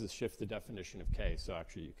that does is shift the definition of K, so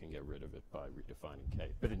actually you can get rid of it by redefining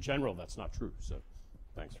K. But in general, that's not true, so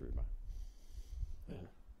thanks for reminding. Yeah.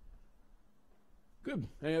 Good.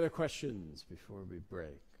 Any other questions before we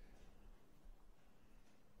break?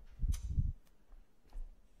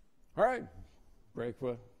 All right, break,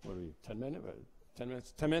 what are we, 10 minutes? 10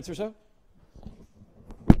 minutes? 10 minutes or so?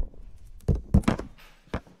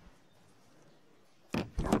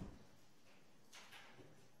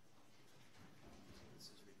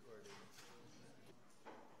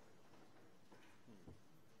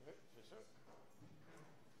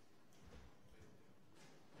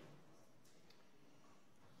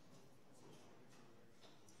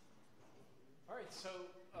 So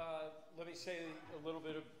let me say a little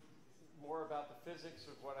bit more about the physics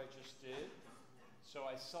of what I just did. So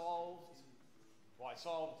I solved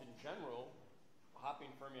in general hopping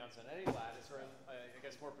fermions on any lattice, or I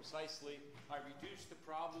guess more precisely, I reduced the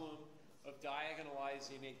problem of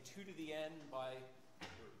diagonalizing a 2 to the n by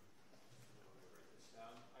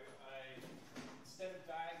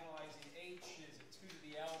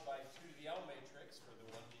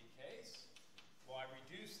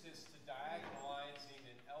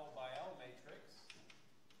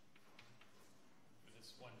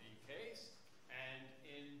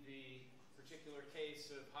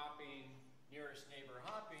of hopping, nearest neighbor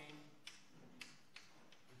hopping,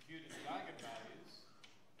 computed the eigenvalues.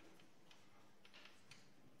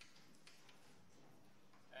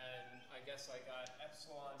 And I guess I got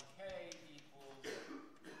epsilon k equals,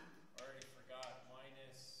 already forgot,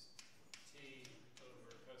 minus t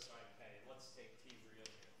over cosine k. Let's take t real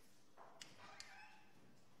here.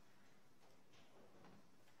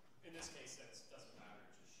 In this case, that doesn't matter,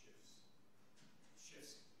 it just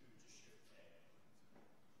shifts. We would just shift k.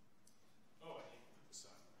 Oh, I need to put this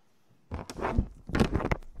on.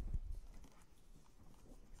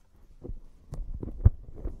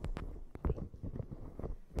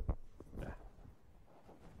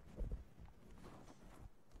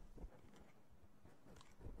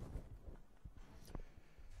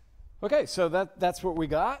 Okay, so that's what we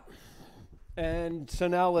got. And so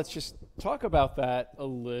now let's just talk about that a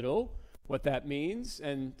little, what that means.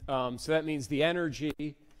 And so that means the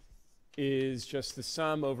energy is just the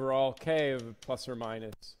sum over all k of plus or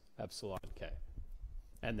minus epsilon k.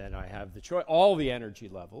 And then I have the choice. All the energy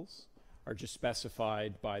levels are just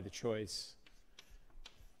specified by the choice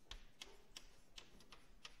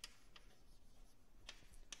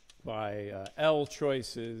by L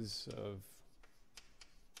choices of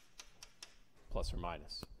plus or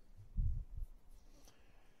minus.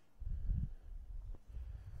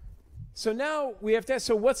 So now we have to ask,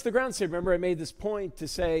 so what's the ground state? Remember I made this point to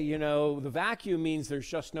say, you know, the vacuum means there's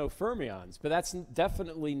just no fermions, but that's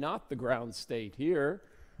definitely not the ground state here,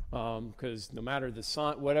 because no matter the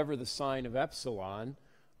sign, whatever the sign of epsilon,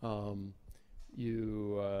 whatever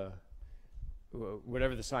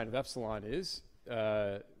the sign of epsilon is,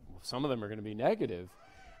 some of them are going to be negative.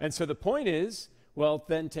 And so the point is, well,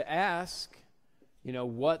 then to ask, you know,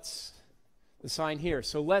 what's the sign here?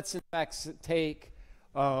 So let's in fact take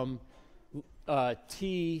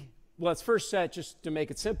t, let's first set, just to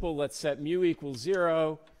make it simple, let's set mu equals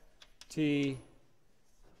 0, t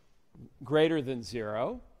greater than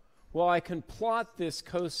 0. Well, I can plot this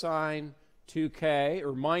cosine 2k,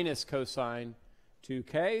 or minus cosine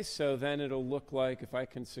 2k, so then it'll look like, if I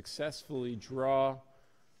can successfully draw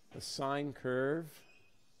a sine curve,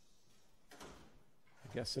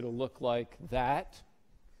 I guess it'll look like that,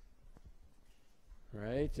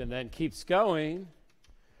 right? And then keeps going.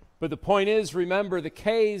 But the point is, remember, the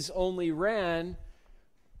k's only ran,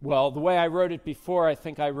 well, the way I wrote it before, I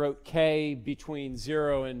think I wrote k between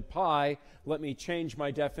 0 and pi. Let me change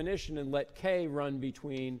my definition and let k run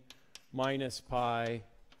between minus pi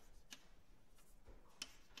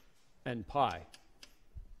and pi.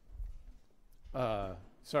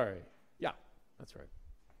 Sorry. Yeah, that's right.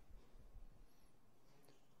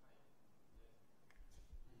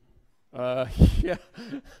 Yeah.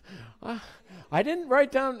 I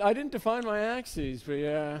didn't define my axes, but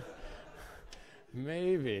yeah,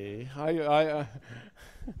 maybe. Yeah,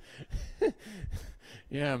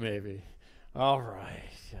 maybe. All right.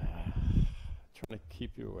 Trying to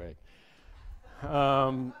keep you awake.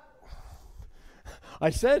 I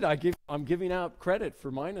said I'm giving out credit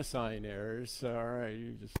for minus sign errors. So, all right,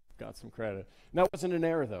 you just got some credit. And that wasn't an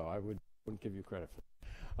error, though. I wouldn't give you credit for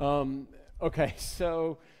it. Okay,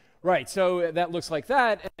 so... Right, so that looks like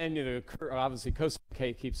that, and you know, obviously cosine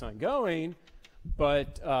k keeps on going,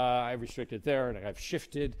 but I restricted there, and I've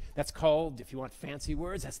shifted. That's called, if you want fancy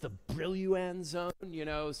words, that's the Brillouin zone, you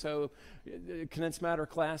know, so condensed matter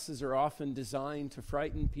classes are often designed to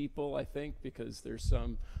frighten people, I think, because there's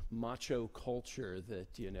some macho culture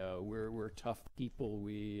that, you know, we're tough people,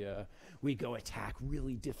 we go attack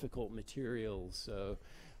really difficult materials, so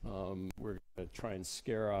we're going to try and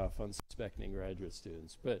scare off unsuspecting graduate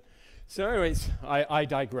students. But so anyways, I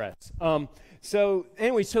digress. So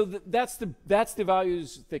anyway, so that's the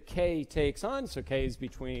values that k takes on. So k is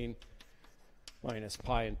between minus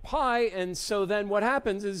pi and pi. And so then what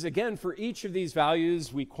happens is, again, for each of these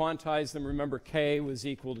values, we quantize them. Remember, k was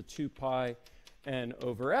equal to 2 pi n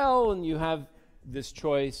over L. And you have this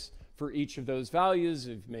choice for each of those values.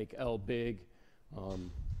 If you make L big, well,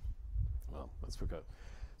 let's forget.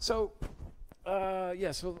 So,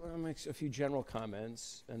 yeah, so I'll make a few general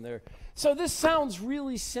comments and there. So this sounds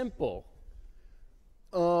really simple.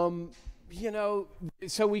 You know,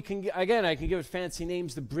 so we can, again, I can give it fancy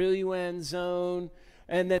names, the Brillouin zone,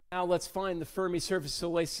 and then now let's find the Fermi surface. So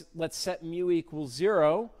let's set mu equals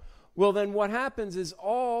 0. Well, then what happens is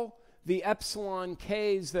all the epsilon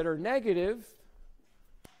k's that are negative,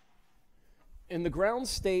 in the ground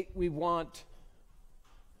state, we want...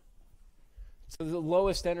 So the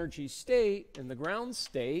lowest energy state in the ground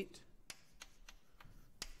state,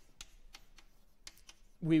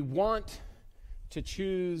 we want to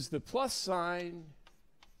choose the plus sign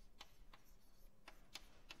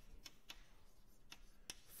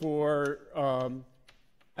for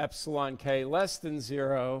epsilon k less than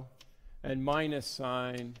 0, and minus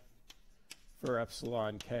sign for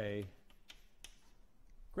epsilon k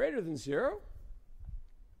greater than 0.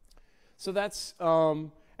 So that's,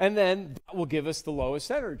 and then that will give us the lowest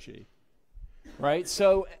energy, right?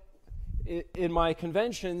 So in my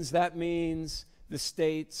conventions, that means the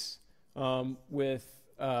states with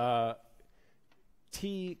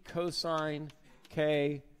t cosine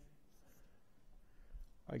k,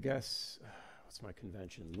 I guess, what's my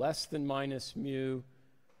convention? Less than minus mu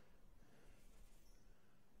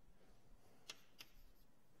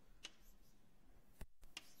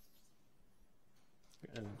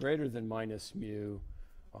and greater than minus mu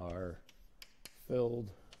are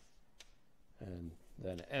filled and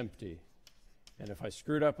then empty. And if I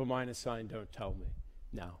screwed up a minus sign, don't tell me.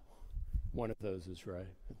 Now, one of those is right.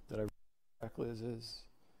 Did I write exactly as is?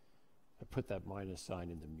 I put that minus sign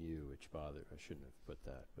in the mu, which bothered. I shouldn't have put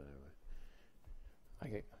that, but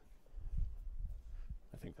anyway.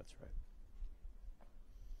 I think that's right.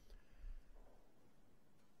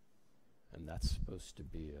 And that's supposed to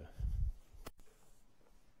be a...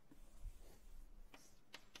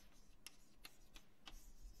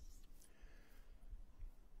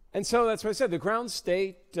 And so that's what I said. The ground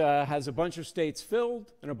state has a bunch of states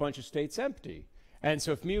filled and a bunch of states empty. And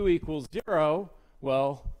so if mu equals 0,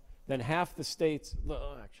 well, then half the states,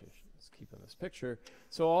 actually, let's keep on this picture.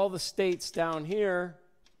 So all the states down here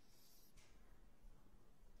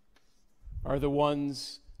are the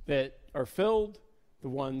ones that are filled, the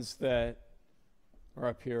ones that are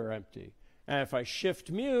up here are empty. And if I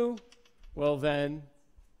shift mu, well, then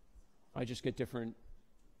I just get different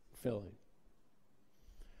filling.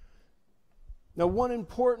 Now, one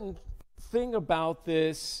important thing about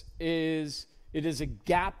this is it is a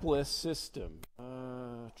gapless system. What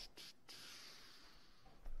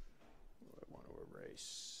do I want to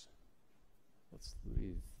erase? Let's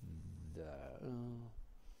leave that.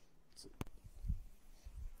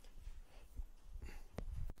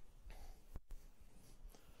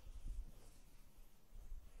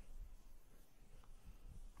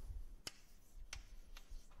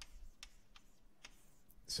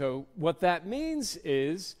 So what that means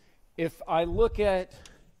is if I look at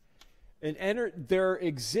there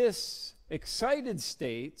exists excited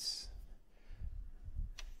states.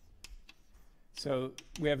 So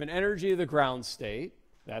we have an energy of the ground state.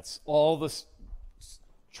 That's all the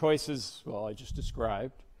choices, well, I just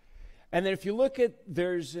described. And then if you look at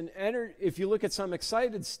if you look at some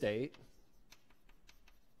excited state,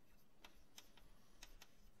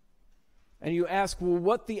 and you ask, well,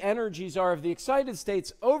 what the energies are of the excited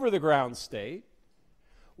states over the ground state,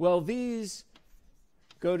 well, these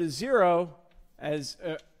go to 0 as,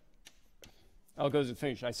 I'll go to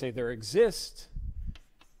finish. I say there exist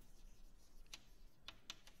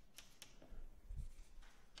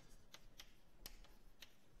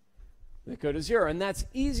that go to 0. And that's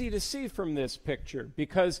easy to see from this picture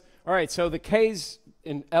because, all right, so the K's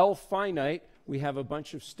in L finite, we have a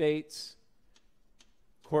bunch of states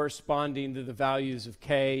corresponding to the values of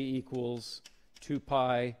k equals 2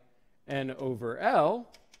 pi n over L.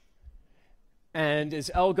 And as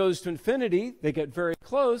L goes to infinity, they get very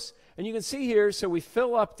close. And you can see here, so we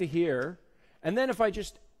fill up to here. And then if I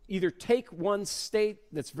just either take one state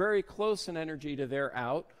that's very close in energy to there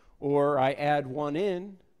out, or I add one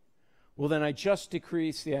in, well, then I just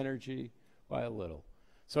decrease the energy by a little.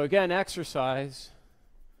 So again, exercise.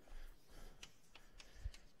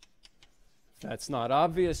 If that's not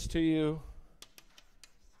obvious to you,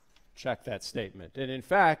 check that statement. And in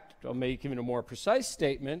fact, I'll make even a more precise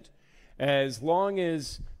statement. As long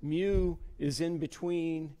as mu is in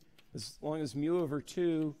between, as long as mu over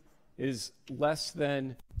 2 is less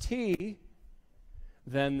than t,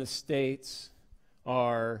 then the states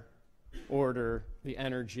are the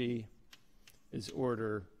energy is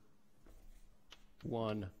order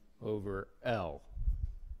 1 over L.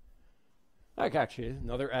 Like actually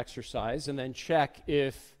another exercise, and then check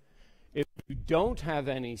if you don't have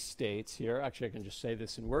any states here. Actually, I can just say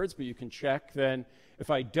this in words, but you can check then if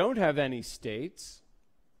I don't have any states.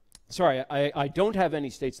 Sorry, I don't have any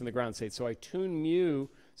states in the ground state, so I tune mu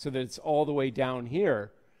so that it's all the way down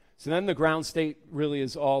here. So then the ground state really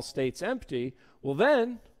is all states empty. Well,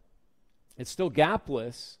 then it's still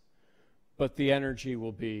gapless, but the energy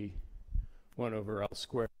will be 1 over L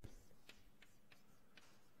squared.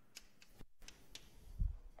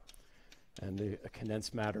 And a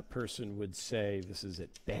condensed matter person would say this is at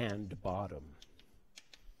band bottom.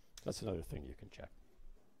 That's another thing you can check.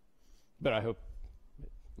 But I hope,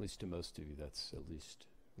 at least to most of you, that's at least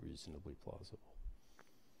reasonably plausible.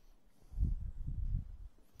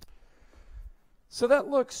 So that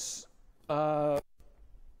looks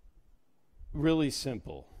really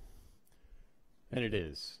simple, and it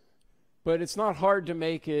is. But it's not hard to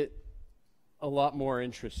make it a lot more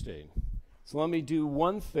interesting. So let me do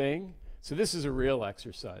one thing. So this is a real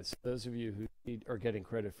exercise. Those of you who are getting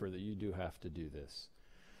credit for that, you do have to do this.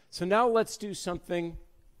 So now let's do something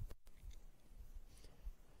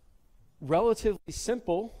relatively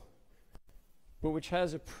simple, but which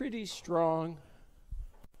has a pretty strong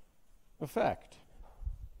effect.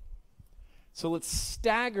 So let's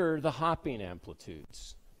stagger the hopping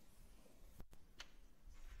amplitudes.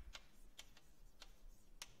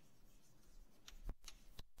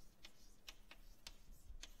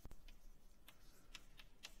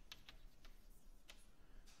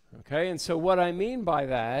 Okay, and so what I mean by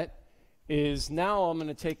that is now I'm going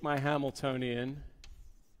to take my Hamiltonian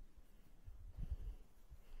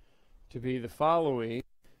to be the following.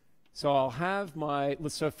 So I'll have my,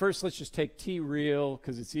 so first let's just take t real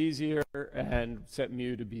because it's easier and set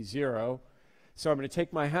mu to be 0. So I'm going to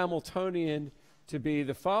take my Hamiltonian to be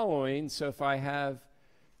the following. So if I have,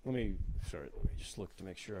 let me just look to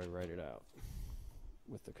make sure I write it out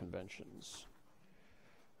with the conventions.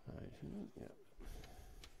 Yeah.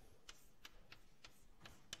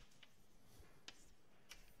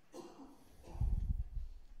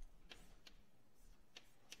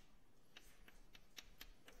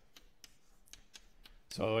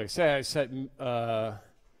 So like I say, I set mu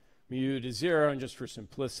to 0, and just for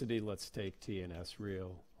simplicity, let's take t and s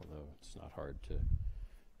real, although it's not hard to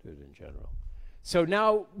do it in general. So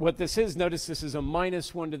now what this is, notice this is a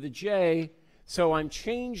 -1 to the j, so I'm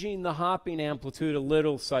changing the hopping amplitude a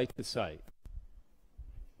little site to site.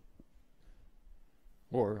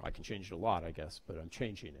 Or I can change it a lot, I guess, but I'm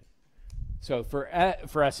changing it. So for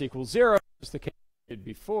s equals 0, just the case we did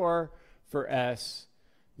before, for s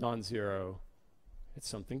non-zero, it's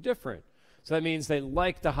something different. So that means they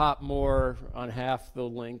like to hop more on half the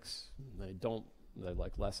links. They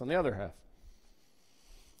like less on the other half.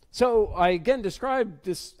 So I again described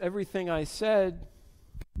this, everything I said.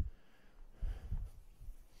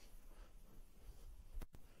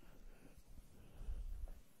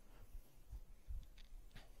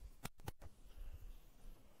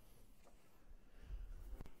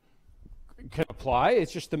 Can apply.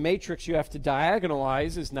 It's just the matrix you have to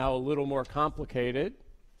diagonalize is now a little more complicated.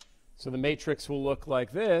 So the matrix will look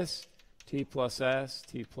like this, t plus s,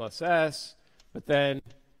 but then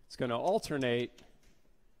it's going to alternate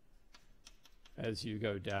as you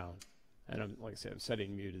go down. And like I said, I'm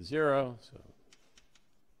setting mu to 0. So,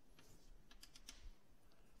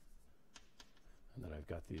 and then I've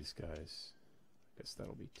got these guys. I guess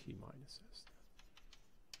that'll be t minus s.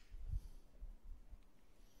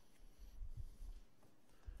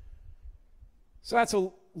 So that's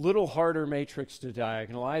a little harder matrix to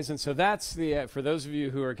diagonalize. And so that's the, for those of you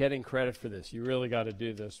who are getting credit for this, you really got to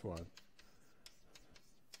do this one.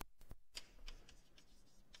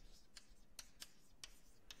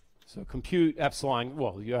 So compute epsilon,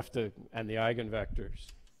 well, you have to, and the eigenvectors.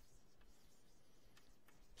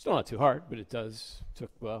 Still not too hard, but it took,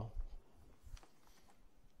 well,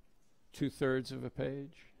 2/3 of a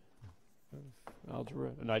page of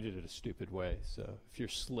algebra. And I did it a stupid way, so if you're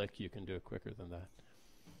slick, you can do it quicker than that.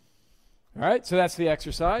 All right, so that's the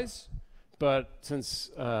exercise. But since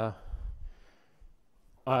actually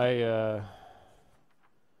I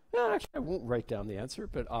won't write down the answer,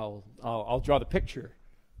 but I'll draw the picture,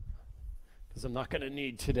 because I'm not going to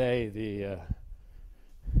need today the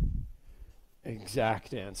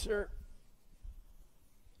exact answer.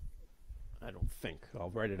 I don't think. I'll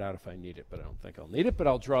write it out if I need it, but I don't think I'll need it. But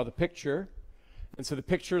I'll draw the picture. And so the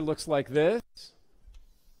picture looks like this.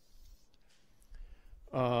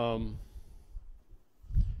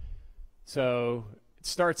 So it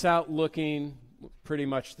starts out looking pretty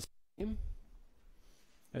much the same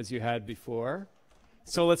as you had before.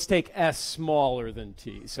 So let's take s smaller than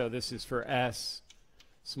t. So this is for s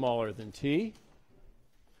smaller than t.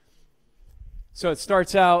 So it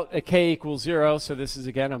starts out at k equals 0. So this is,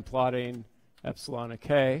 again, I'm plotting epsilon of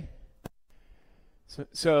k.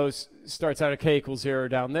 So it starts out at k equals 0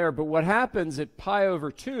 down there. But what happens at pi over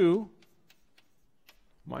 2,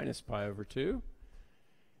 minus pi over 2,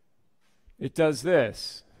 it does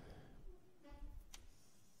this.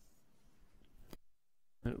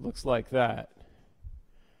 And it looks like that.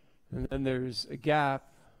 And then there's a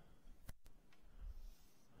gap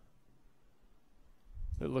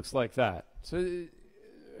that looks like that. So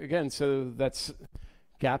again, so that's,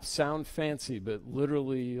 gaps sound fancy, but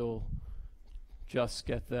literally you'll just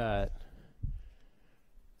get that.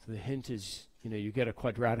 So the hint is, you get a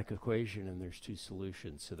quadratic equation and there's two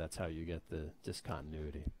solutions, so that's how you get the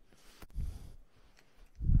discontinuity.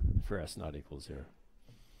 for S not equal 0.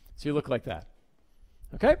 So you look like that.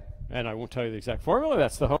 Okay? And I won't tell you the exact formula.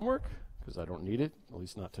 That's the homework, because I don't need it, at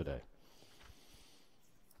least not today.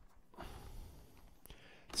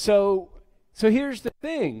 So here's the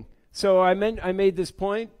thing. So I made this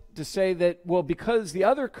point to say that, well, because the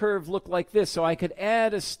other curve looked like this, so I could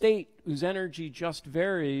add a state whose energy just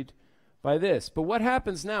varied by this. But what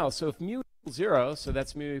happens now? So if mu equals 0, so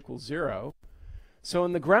that's mu equals 0. So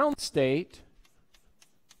in the ground state,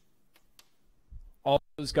 all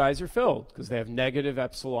those guys are filled because they have negative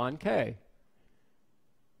epsilon k.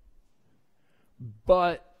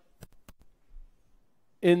 But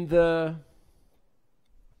in the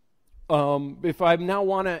if I now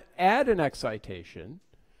want to add an excitation,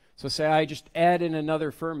 so say I just add in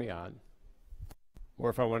another fermion,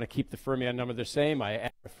 or if I want to keep the fermion number the same, I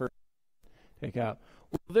add a fermion, take out.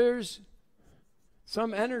 Well, there's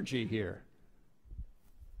some energy here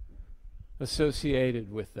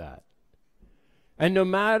associated with that. And no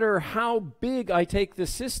matter how big I take the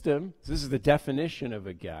system, this is the definition of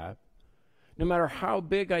a gap, no matter how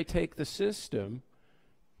big I take the system,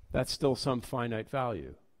 that's still some finite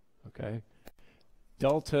value. Okay?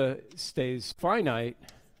 Delta stays finite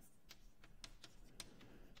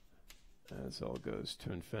as all goes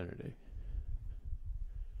to infinity.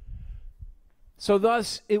 So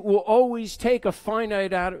thus, it will always take a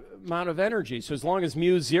finite amount of energy. So as long as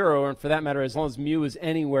mu is 0, and for that matter, as long as mu is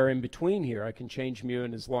anywhere in between here, I can change mu,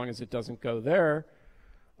 and as long as it doesn't go there,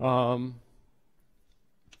 so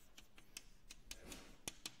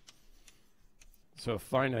a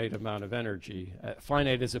finite amount of energy,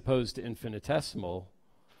 finite as opposed to infinitesimal.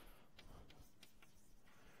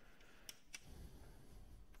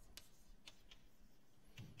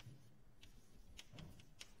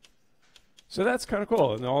 So that's kind of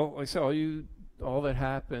cool. And like I said, all that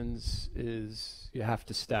happens is you have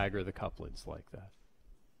to stagger the couplings like that.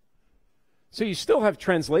 So you still have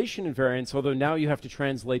translation invariance, although now you have to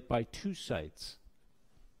translate by 2 sites,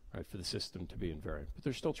 right, for the system to be invariant. But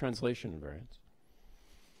there's still translation invariance.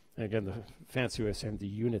 And again, the fancy way of saying the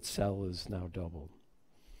unit cell is now doubled.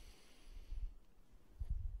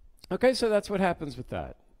 Okay, so that's what happens with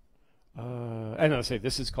that. And I'll say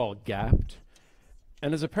this is called gapped.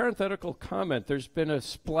 And as a parenthetical comment, there's been a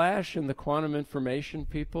splash in the quantum information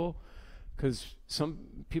people, because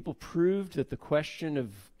some people proved that the question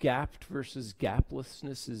of gapped versus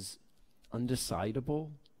gaplessness is undecidable.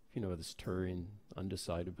 You know, this Turing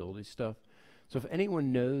undecidability stuff. So if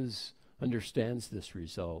anyone understands this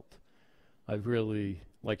result, I'd really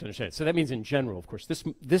like to understand it. So that means in general, of course, this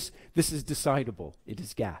is decidable. It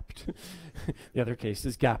is gapped. The other case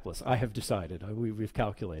is gapless. I have decided. We've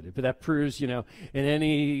calculated. But that proves, you know, in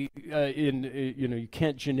any, you know, you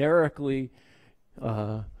can't generically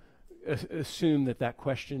assume that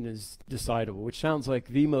question is decidable, which sounds like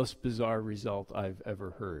the most bizarre result I've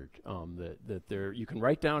ever heard. That there, you can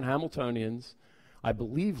write down Hamiltonians, I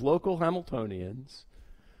believe local Hamiltonians,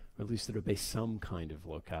 or at least that obey some kind of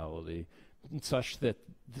locality, such that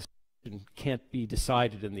this can't be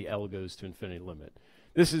decided and the L goes to infinity limit.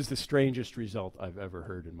 This is the strangest result I've ever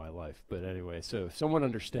heard in my life. But anyway, so if someone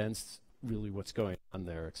understands really what's going on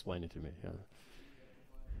there, explain it to me. Yeah.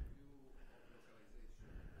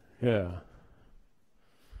 Yeah.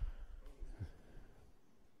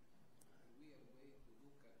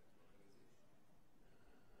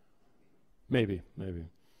 Maybe.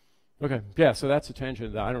 Okay, yeah, so that's a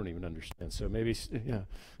tangent that I don't even understand. So maybe, yeah,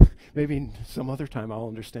 maybe some other time I'll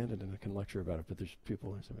understand it and I can lecture about it, but there's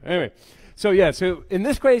people. Anyway, so yeah, so in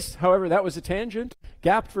this case, however, that was a tangent.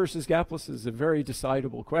 Gapped versus gapless is a very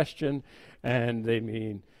decidable question, and they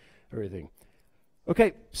mean everything.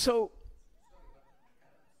 Okay, so,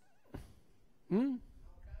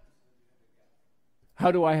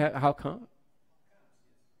 how come?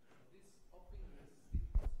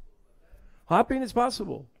 Hopping is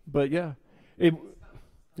possible. But yeah,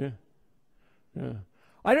 yeah.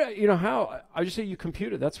 I don't, you know how, I just say you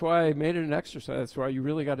compute it. That's why I made it an exercise. That's why you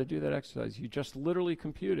really got to do that exercise. You just literally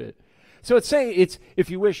compute it. So it's saying it's, if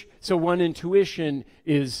you wish, so one intuition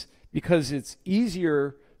is because it's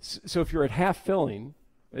easier. So if you're at half filling,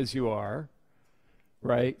 as you are,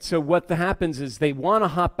 right? So what happens is they want to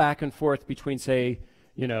hop back and forth between, say,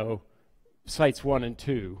 you know, sites 1 and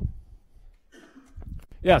 2.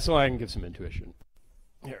 Yeah, so I can give some intuition.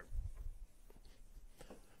 Here.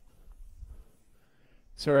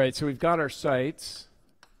 So, right, so we've got our sites,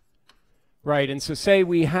 right, and so say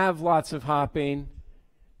we have lots of hopping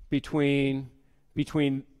between,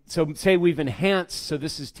 so say we've enhanced, so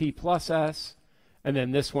this is T plus S, and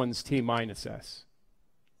then this one's T minus S.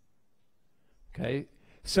 Okay,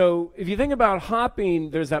 so if you think about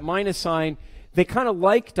hopping, there's that minus sign. they kind of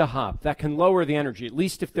like to hop. That can lower the energy. At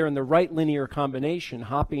least if they're in the right linear combination,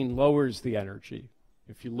 hopping lowers the energy.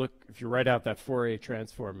 If you write out that Fourier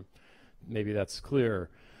transform, maybe that's clearer.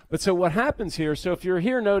 But so what happens here, so if you're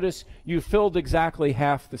here, notice you filled exactly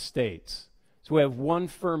half the states. So we have one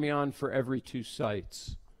fermion for every 2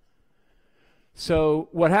 sites. So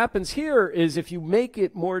what happens here is if you make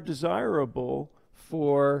it more desirable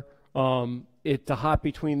for it to hop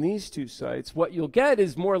between these 2 sites, what you'll get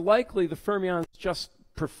is more likely the fermions just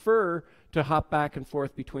prefer to hop back and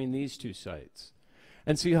forth between these 2 sites.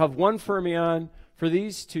 And so you have one fermion for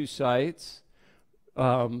these 2 sites,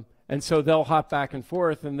 and so they'll hop back and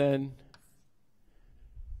forth, and then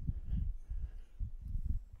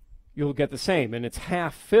you'll get the same. And it's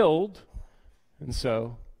half filled, and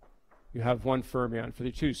so you have one fermion for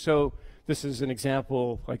the 2. So this is an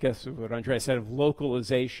example, I guess, of what Andrea said, of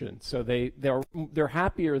localization. So they're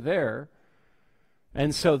happier there.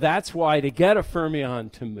 And so that's why to get a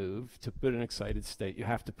fermion to move, to put an excited state, you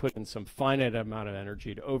have to put in some finite amount of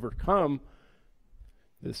energy to overcome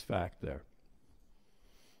this fact there.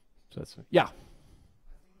 So that's, yeah.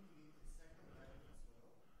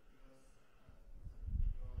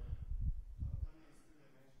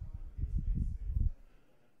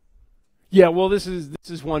 Yeah, well, this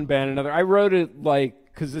is one band, another. I wrote it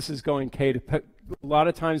like, because this is going K to P. A lot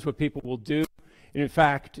of times what people will do, and in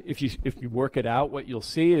fact, if you work it out, what you'll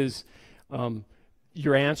see is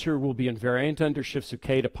your answer will be invariant under shifts of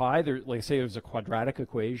K to pi. There, like say there's a quadratic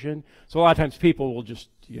equation. So a lot of times people will just,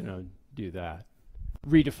 do that.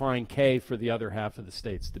 Redefine K for the other half of the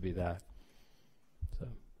states to be that. So,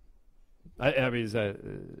 I mean,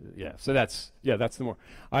 yeah, so that's the more.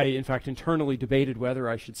 I, in fact, internally debated whether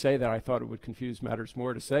I should say that. I thought it would confuse matters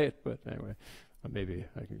more to say it, but anyway, maybe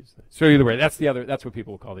I can use that. So either way, that's what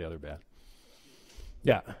people will call the other band.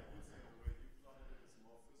 Yeah.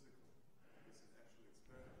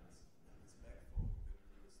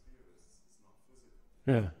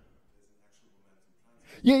 Yeah.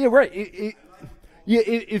 Yeah, right.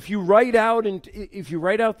 If you write out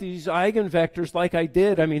these eigenvectors like I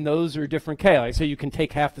did, I mean, those are different K. Like I say, you can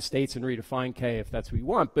take half the states and redefine K if that's what you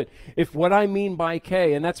want. But if what I mean by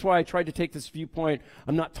K, and that's why I tried to take this viewpoint,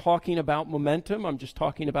 I'm not talking about momentum. I'm just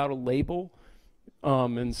talking about a label.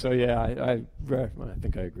 And so, yeah, I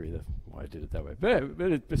think I agree that why I did it that way.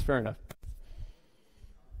 But it's fair enough.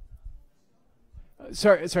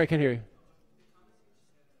 Sorry, I can't hear you.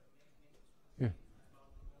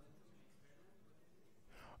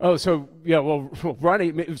 Oh, so yeah, well,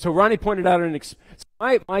 Ronnie pointed out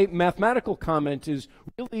my mathematical comment is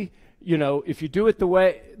really, if you do it the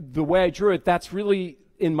way I drew it, that's really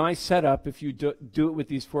in my setup. If you do it with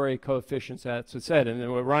these Fourier coefficients, that's what's said. And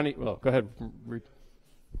then what Ronnie, well, go ahead.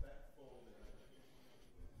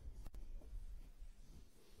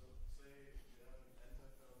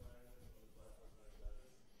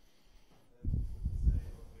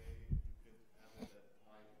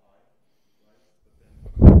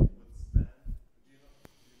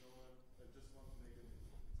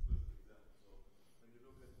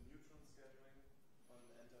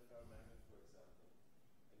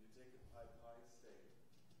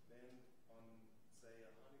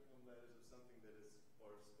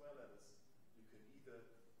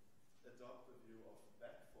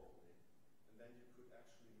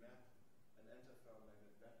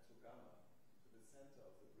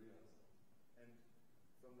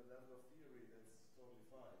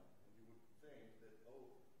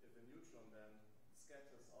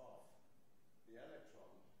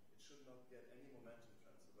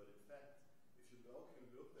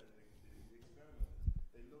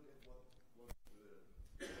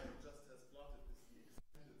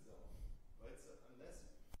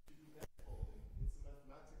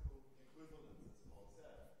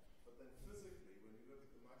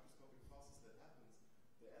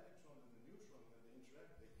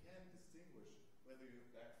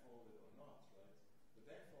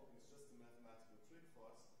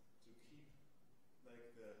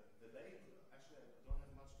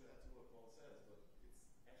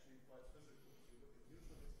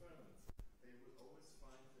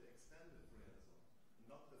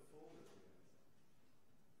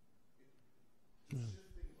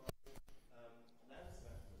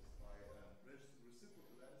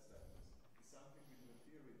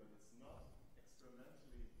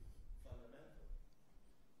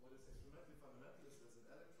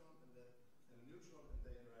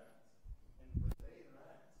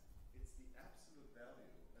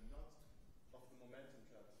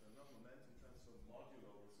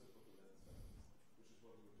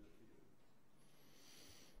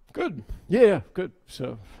 Good. Yeah, good.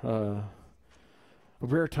 So, a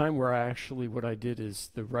rare time where what I did is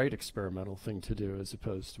the right experimental thing to do as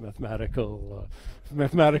opposed to mathematical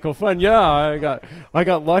fun. Yeah, I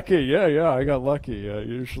got lucky. Yeah, I got lucky.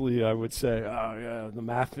 Usually I would say, oh yeah,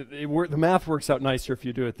 the math works out nicer if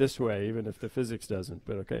you do it this way, even if the physics doesn't.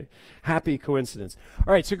 But okay, happy coincidence.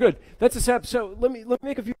 All right, so good. That's a step. So let me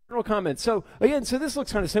make a few general comments. So again, this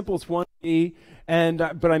looks kind of simple. It's 1D, and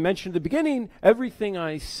but I mentioned at the beginning everything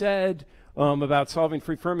I said about solving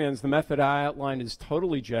free fermions, the method I outlined is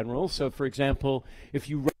totally general. So for example, if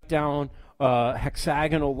you write down a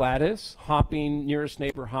hexagonal lattice, nearest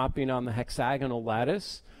neighbor hopping on the hexagonal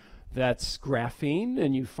lattice, that's graphene,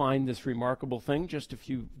 and you find this remarkable thing. Just if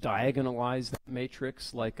you diagonalize that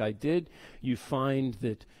matrix like I did, you find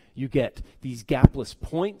that you get these gapless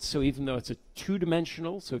points. So even though it's a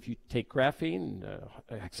two-dimensional, so if you take graphene,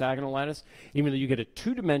 a hexagonal lattice, even though you get a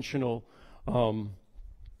two-dimensional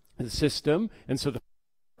system, and so the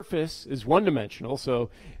surface is one-dimensional.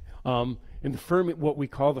 So in the Fermi, what we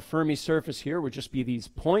call the Fermi surface here would just be these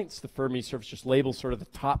points. The Fermi surface just labels sort of the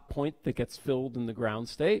top point that gets filled in the ground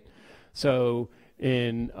state. So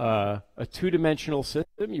in a two-dimensional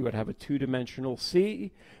system, you would have a two-dimensional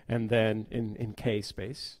C, and then in K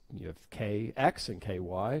space, you have Kx and Ky,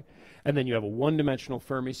 and then you have a one-dimensional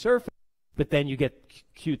Fermi surface. But then you get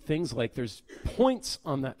cute things like there's points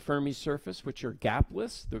on that Fermi surface which are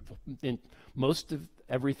gapless. In most of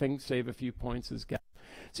everything, save a few points, is gap.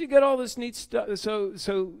 So you get all this neat stuff.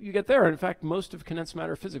 So you get there. And in fact, most of condensed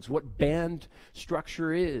matter physics, what band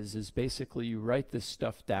structure is basically you write this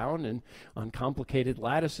stuff down, and on complicated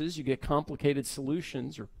lattices, you get complicated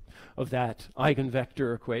solutions of that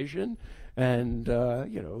eigenvector equation, and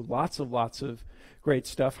lots of great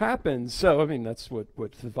stuff happens. So, I mean, that's what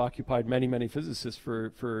have occupied many physicists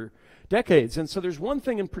for decades. And so there's one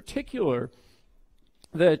thing in particular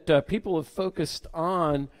that people have focused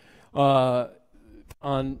on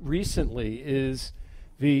recently is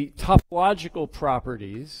the topological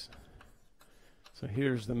properties. So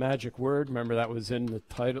here's the magic word. Remember, that was in the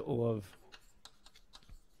title of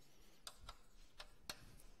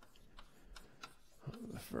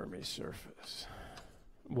the Fermi surface.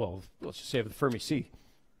 Well, let's just say of the Fermi C.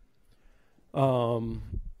 And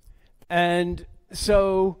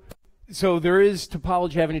so there is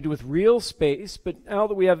topology having to do with real space, but now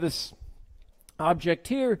that we have this object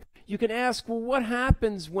here, you can ask, well, what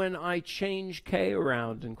happens when I change K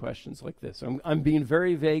around in questions like this? I'm being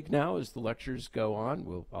very vague now as the lectures go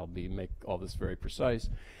on. I'll make all this very precise.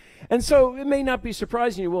 And so it may not be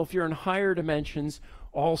surprising you, well, if you're in higher dimensions,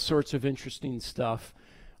 all sorts of interesting stuff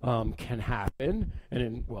can happen, and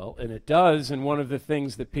it does. And one of the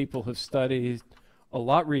things that people have studied a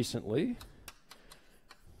lot recently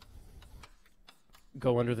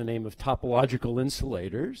go under the name of topological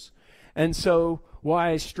insulators. And so why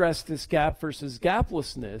I stress this gap versus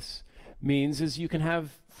gaplessness means is you can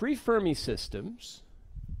have free Fermi systems.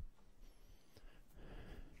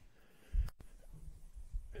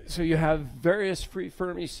 So you have various free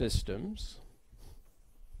Fermi systems.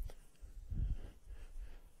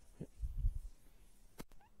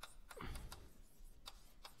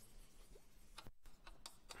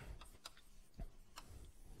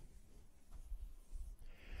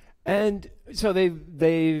 And so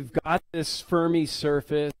they've got this Fermi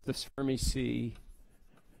surface, this Fermi C.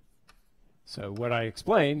 So what I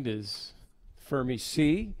explained is Fermi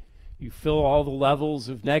C, you fill all the levels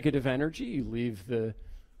of negative energy, you leave the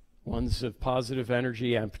ones of positive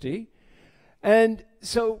energy empty. And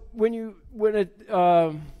so what you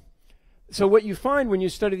find when you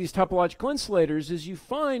study these topological insulators is you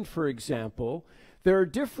find, for example, there are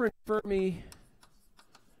different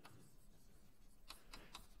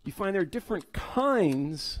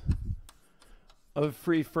kinds of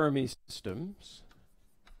free Fermi systems.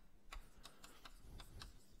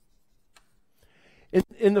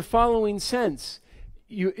 In the following sense,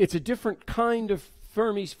 it's a different kind of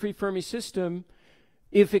free Fermi system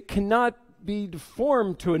if it cannot be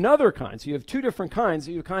deformed to another kind. So you have two different kinds.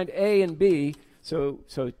 You have kind A and B. So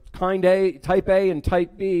kind A, type A and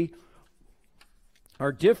type B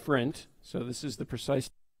are different. So this is the precise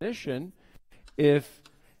definition. If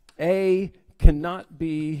A cannot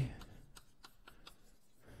be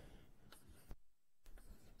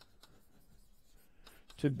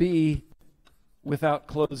to B without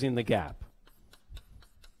closing the gap.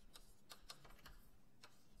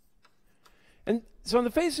 And so on the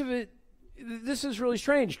face of it, this is really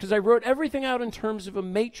strange because I wrote everything out in terms of a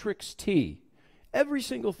matrix T. Every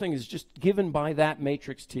single thing is just given by that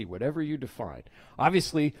matrix T, whatever you define.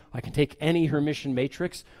 Obviously, I can take any Hermitian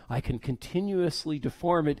matrix, I can continuously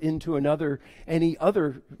deform it into any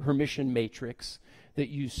other Hermitian matrix that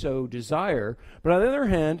you so desire. But on the other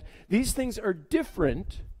hand, these things are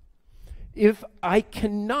different if I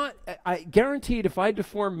guaranteed if I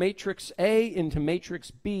deform matrix A into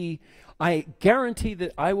matrix B, I guarantee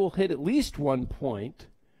that I will hit at least one point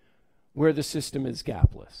where the system is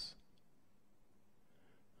gapless.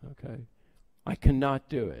 Okay? I cannot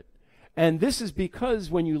do it. And this is because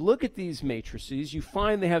when you look at these matrices, you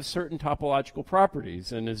find they have certain topological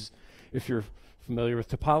properties. And if you're familiar with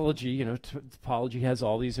topology, topology has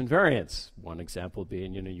all these invariants. One example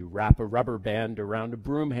being, you wrap a rubber band around a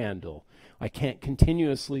broom handle. I can't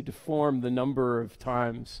continuously deform the number of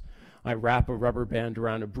times I wrap a rubber band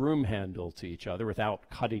around a broom handle to each other without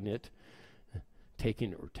cutting it,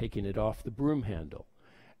 taking it off the broom handle.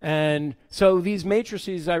 And so these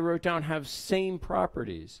matrices I wrote down have same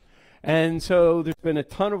properties. And so there's been a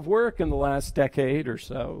ton of work in the last decade or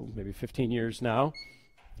so, maybe 15 years now.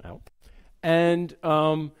 And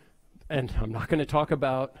I'm not going to talk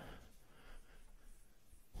about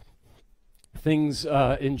things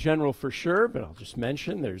in general for sure, but I'll just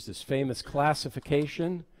mention there's this famous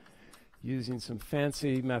classification using some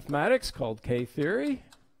fancy mathematics called K-theory.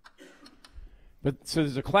 So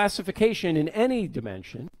there's a classification in any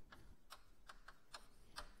dimension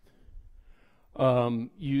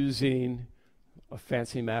using a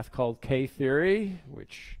fancy math called K-theory,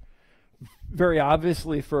 which very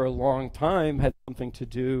obviously for a long time had something to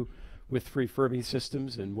do with free Fermi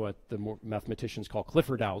systems and what the mathematicians call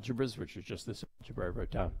Clifford algebras, which is just this algebra I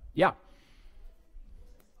wrote down. Yeah.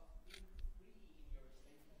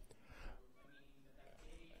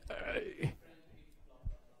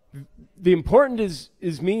 The important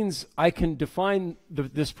means I can define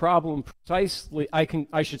this problem precisely.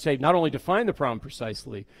 I should say not only define the problem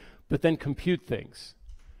precisely, but then compute things.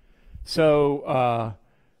 So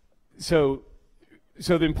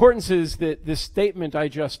the importance is that this statement I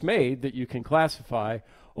just made that you can classify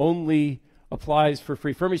only applies for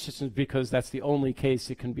free Fermi systems because that's the only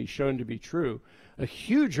case it can be shown to be true. A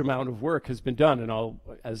huge amount of work has been done, and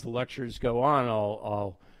as the lectures go on,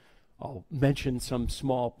 I'll mention some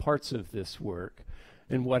small parts of this work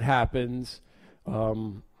and what happens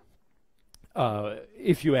if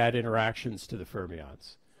you add interactions to the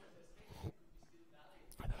fermions.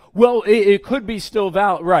 Well, it could be still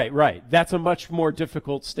valid. Right. That's a much more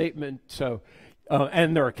difficult statement. So,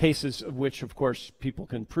 and there are cases of which, of course, people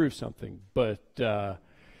can prove something. But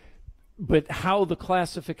how the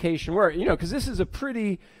classification works, because this is a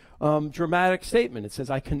pretty dramatic statement. It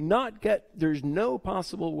says, there's no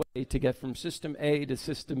possible way to get from system A to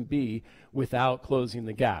system B without closing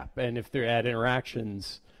the gap. And if they add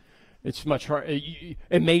interactions, it's much hard.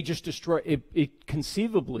 It may just destroy it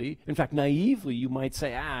conceivably. In fact, naively, you might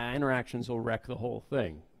say, interactions will wreck the whole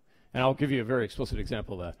thing. And I'll give you a very explicit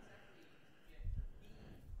example of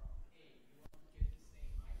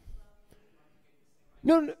that.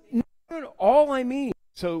 No. All I mean,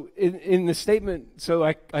 so in the statement, so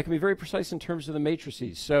I can be very precise in terms of the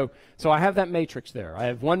matrices. So I have that matrix there. I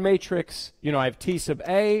have one matrix, I have T sub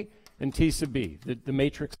A and T sub B, the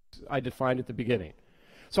matrix I defined at the beginning.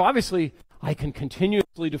 So obviously, I can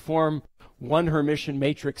continuously deform one Hermitian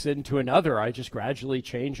matrix into another. I just gradually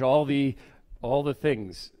change all the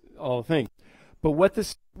things. But what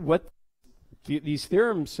these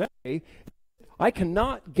theorems say, I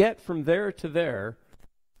cannot get from there to there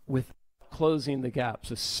without closing the gap.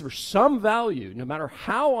 So for some value, no matter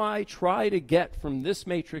how I try to get from this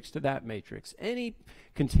matrix to that matrix, any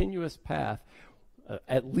continuous path,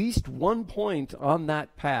 at least one point on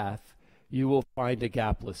that path, you will find a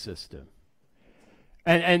gapless system.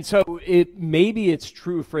 And so maybe it's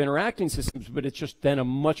true for interacting systems, but it's just then a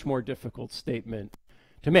much more difficult statement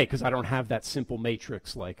to make because I don't have that simple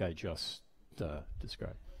matrix like I just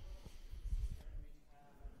described.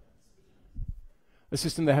 A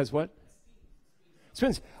system that has what?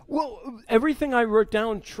 Spins. Well, everything I wrote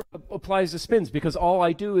down applies to spins because all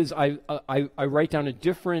I do is I write down a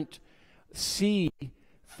different C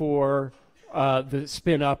for the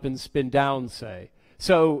spin up and spin down, say.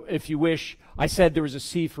 So if you wish, I said there was a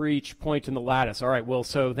C for each point in the lattice. All right, well,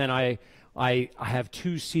 so then I have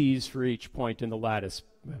two C's for each point in the lattice.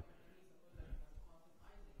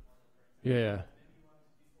 Yeah.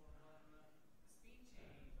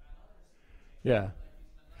 Yeah.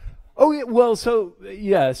 Oh, yeah, well, so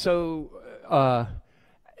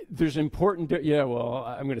there's important, yeah, well,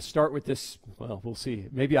 I'm going to start with this. Well, we'll see.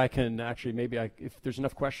 Maybe I can actually, if there's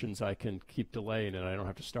enough questions, I can keep delaying and I don't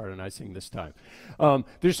have to start on icing this time.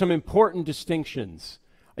 There's some important distinctions,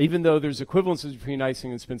 even though there's equivalences between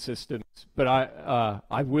icing and spin systems, but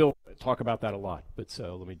I will talk about that a lot, but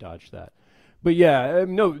so let me dodge that. But yeah,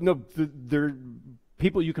 there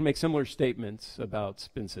people, you can make similar statements about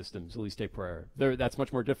spin systems, at least a priori. That's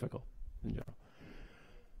much more difficult in general.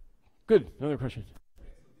 Good, another question.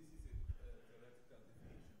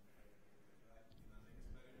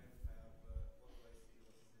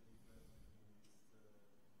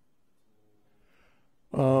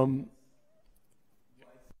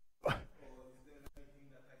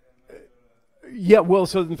 Yeah, well,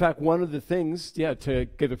 so in fact, one of the things, to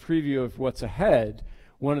give a preview of what's ahead,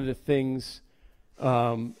 one of the things,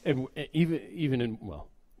 one of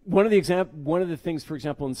the things, for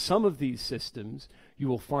example, in some of these systems, you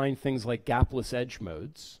will find things like gapless edge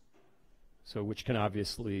modes. So which can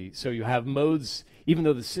obviously, so you have modes, even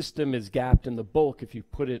though the system is gapped in the bulk, if you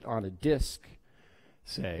put it on a disk,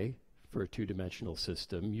 say, for a two-dimensional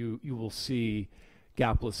system, you will see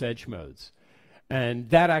gapless edge modes. And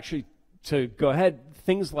that actually, to go ahead,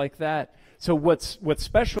 things like that. So what's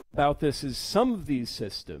special about this is some of these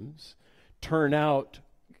systems turn out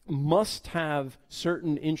must have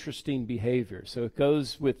certain interesting behavior. So it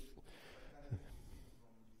goes with,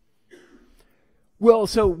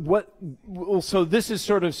 so this is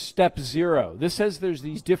sort of step 0. This says there's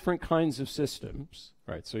these different kinds of systems,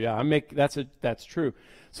 right? So yeah, that's true.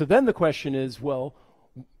 So then the question is, well,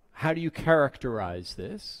 how do you characterize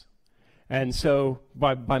this? And so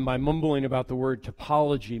by my mumbling about the word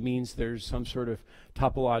topology means there's some sort of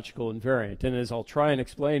topological invariant. And as I'll try and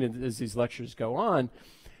explain as these lectures go on,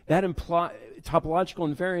 that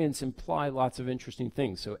topological invariants imply lots of interesting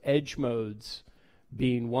things. So edge modes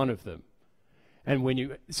being one of them. And when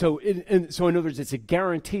you, so in other words, it's a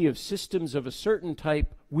guarantee of systems of a certain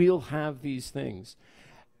type will have these things.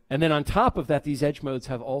 And then on top of that, these edge modes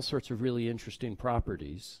have all sorts of really interesting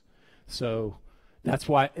properties. So that's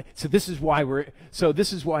why, this is why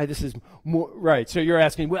this is more, right. So you're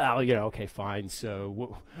asking, well, okay, fine.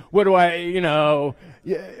 So what do I,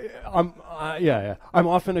 I'm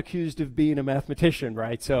often accused of being a mathematician,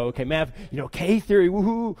 right? So, okay, math, K theory,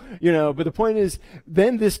 woohoo, but the point is,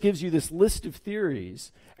 then this gives you this list of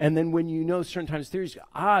theories. And then when you know certain kinds of theories,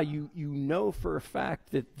 you know for a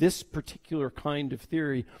fact that this particular kind of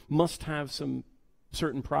theory must have some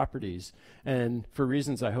certain properties, and for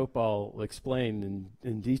reasons I hope I'll explain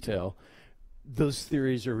in detail, those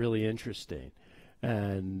theories are really interesting,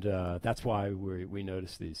 and that's why we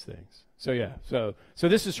notice these things. So yeah, so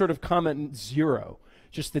this is sort of comment 0,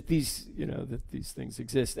 just that these that these things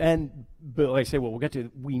exist, but like I say, we'll get to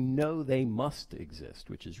it. We know they must exist,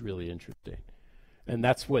 which is really interesting, and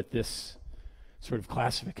that's what this sort of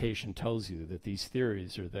classification tells you, that these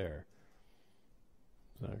theories are there.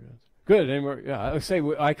 So, good. I say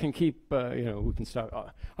I can keep, we can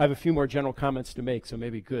stop. I have a few more general comments to make, so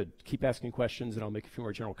maybe good. Keep asking questions, and I'll make a few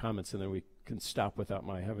more general comments, and then we can stop without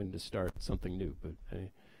my having to start something new. But hey.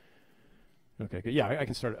 Okay, good. Yeah, I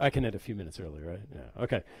can start. I can end a few minutes early, right? Yeah.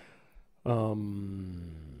 Okay.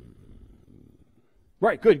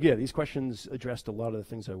 Right. Good. Yeah, these questions addressed a lot of the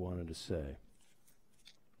things I wanted to say.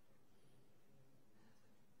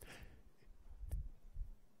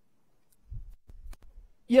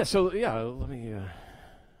 Yeah, so yeah, let me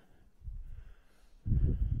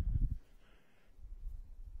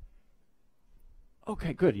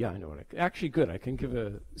okay, good. Yeah, I know what actually good. I can give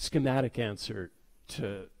a schematic answer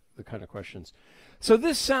to the kind of questions. So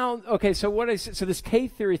this okay, so this K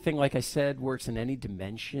theory thing, like I said, works in any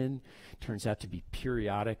dimension. Turns out to be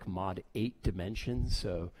periodic mod 8 dimensions.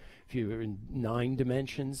 So if you're in 9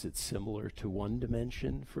 dimensions, it's similar to 1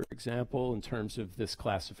 dimension, for example, in terms of this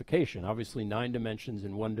classification. Obviously, 9 dimensions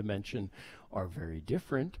and 1 dimension are very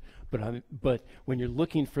different, but when you're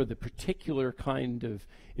looking for the particular kind of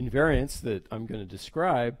invariance that I'm going to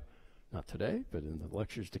describe, not today, but in the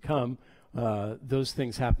lectures to come, those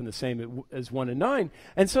things happen the same as 1 and 9.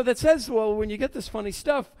 And so that says, well, when you get this funny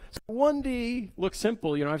stuff, so 1D looks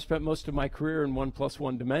simple. I've spent most of my career in 1 plus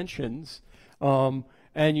 1 dimensions.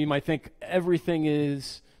 And you might think everything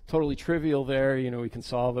is totally trivial there. We can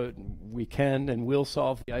solve it. We can and will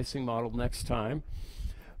solve the icing model next time.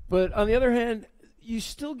 But on the other hand, you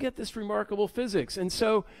still get this remarkable physics. And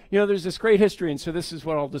so, there's this great history. And so this is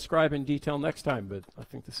what I'll describe in detail next time. But I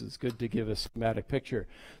think this is good to give a schematic picture.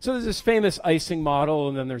 So there's this famous icing model,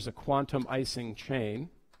 and then there's a quantum icing chain,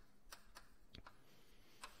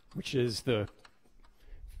 which is the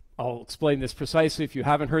I'll explain this precisely. If you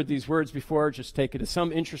haven't heard these words before, just take it as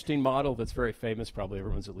some interesting model that's very famous. Probably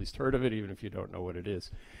everyone's at least heard of it, even if you don't know what it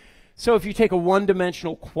is. So if you take a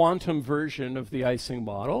one-dimensional quantum version of the Ising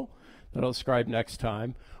model that I'll describe next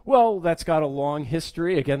time, well, that's got a long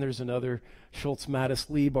history. Again, there's another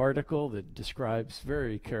Schultz-Mattis-Lieb article that describes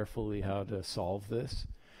very carefully how to solve this.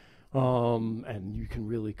 And you can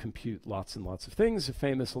really compute lots and lots of things, a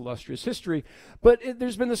famous illustrious history. But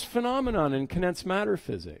there's been this phenomenon in condensed matter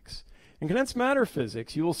physics. In condensed matter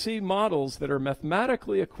physics, you will see models that are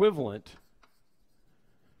mathematically equivalent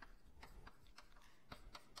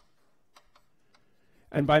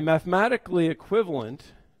and by mathematically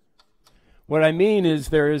equivalent, what I mean is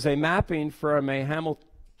there is a mapping from a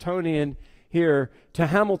Hamiltonian here to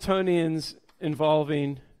Hamiltonians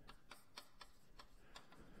involving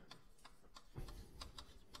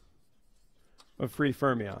of free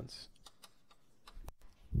fermions.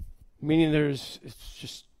 Meaning it's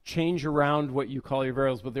just change around what you call your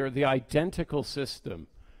variables, but they're the identical system.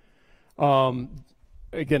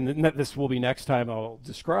 Again, this will be next time I'll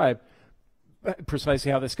describe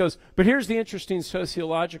precisely how this goes. But here's the interesting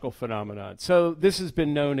sociological phenomenon. So this has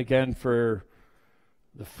been known again for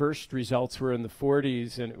the first results were in the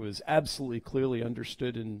 40s, and it was absolutely clearly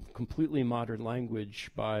understood in completely modern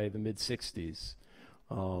language by the mid-60s.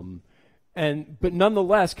 But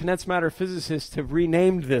nonetheless, condensed matter physicists have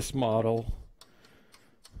renamed this model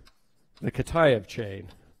the Kitaev chain.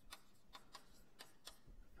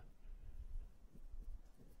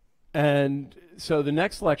 And so the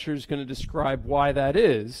next lecture is going to describe why that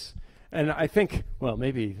is. And I think, well,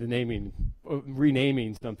 maybe the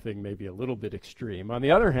renaming something may be a little bit extreme. On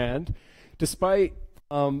the other hand, despite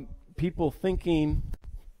people thinking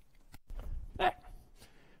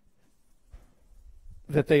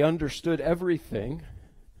that they understood everything,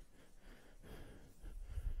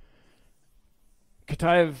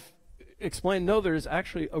 Kitaev explained, no, there's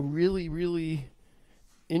actually a really, really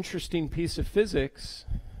interesting piece of physics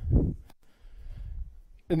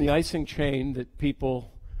in the Ising chain that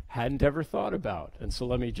people hadn't ever thought about. And so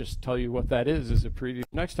let me just tell you what that is as a preview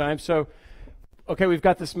next time. So, okay, we've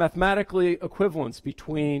got this mathematically equivalence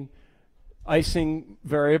between Ising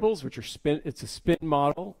variables, which are it's a spin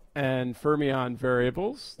model, and fermion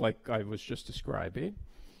variables, like I was just describing.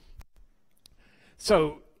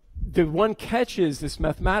 So the one catch is this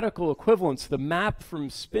mathematical equivalence, the map from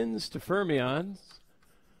spins to fermions,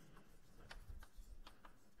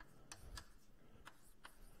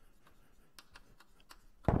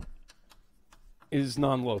 is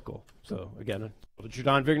non-local. So again, the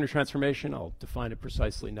Jordan-Wigner transformation, I'll define it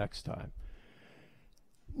precisely next time.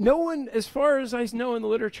 No one, as far as I know in the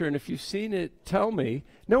literature, and if you've seen it, tell me,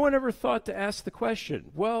 no one ever thought to ask the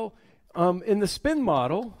question, well, in the spin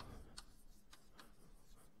model,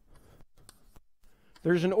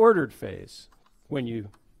 there's an ordered phase when you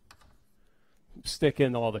stick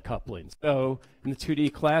in all the couplings. So in the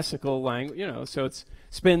 2D classical language, you know, so it's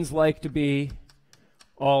spins like to be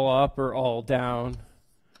all up or all down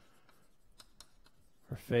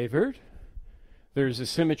or favored. There's a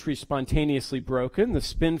symmetry spontaneously broken. The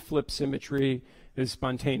spin flip symmetry is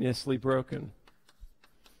spontaneously broken.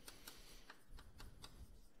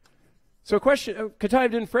 So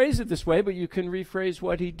Kitaev didn't phrase it this way, but you can rephrase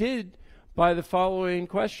what he did by the following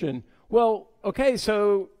question. Well, okay,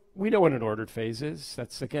 so we know what an ordered phase is.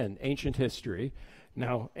 That's, again, ancient history.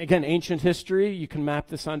 Now, again, ancient history, you can map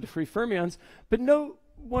this onto free fermions, but no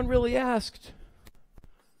one really asked,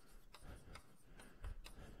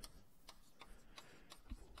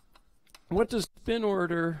 what does spin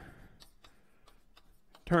order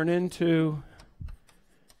turn into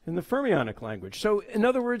in the fermionic language? So, in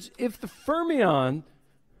other words, if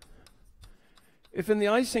in the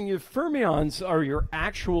Ising your fermions are your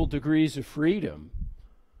actual degrees of freedom,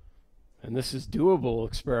 and this is doable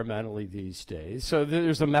experimentally these days, so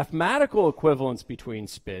there's a mathematical equivalence between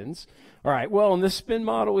spins. All right, well, in this spin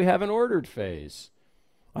model, we have an ordered phase.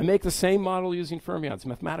 I make the same model using fermions,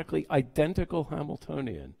 mathematically identical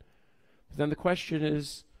Hamiltonian. But then the question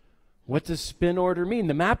is, what does spin order mean?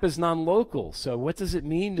 The map is non-local, so what does it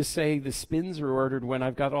mean to say the spins are ordered when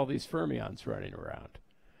I've got all these fermions running around?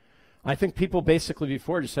 I think people basically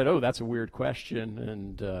before just said, oh, that's a weird question,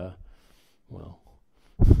 and, well,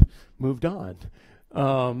 moved on.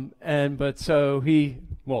 But so he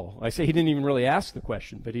didn't even really ask the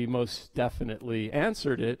question, but he most definitely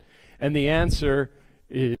answered it. And the answer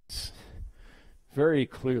is very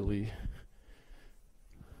clearly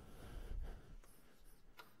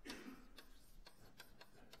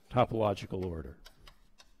topological order.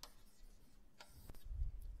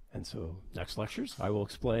 And so next lectures, I will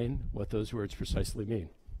explain what those words precisely mean.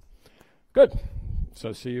 Good.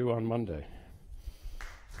 So see you on Monday.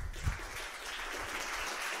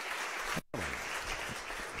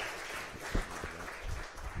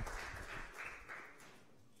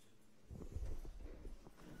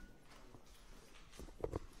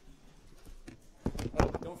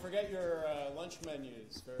 Don't forget your lunch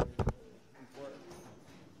menus. Very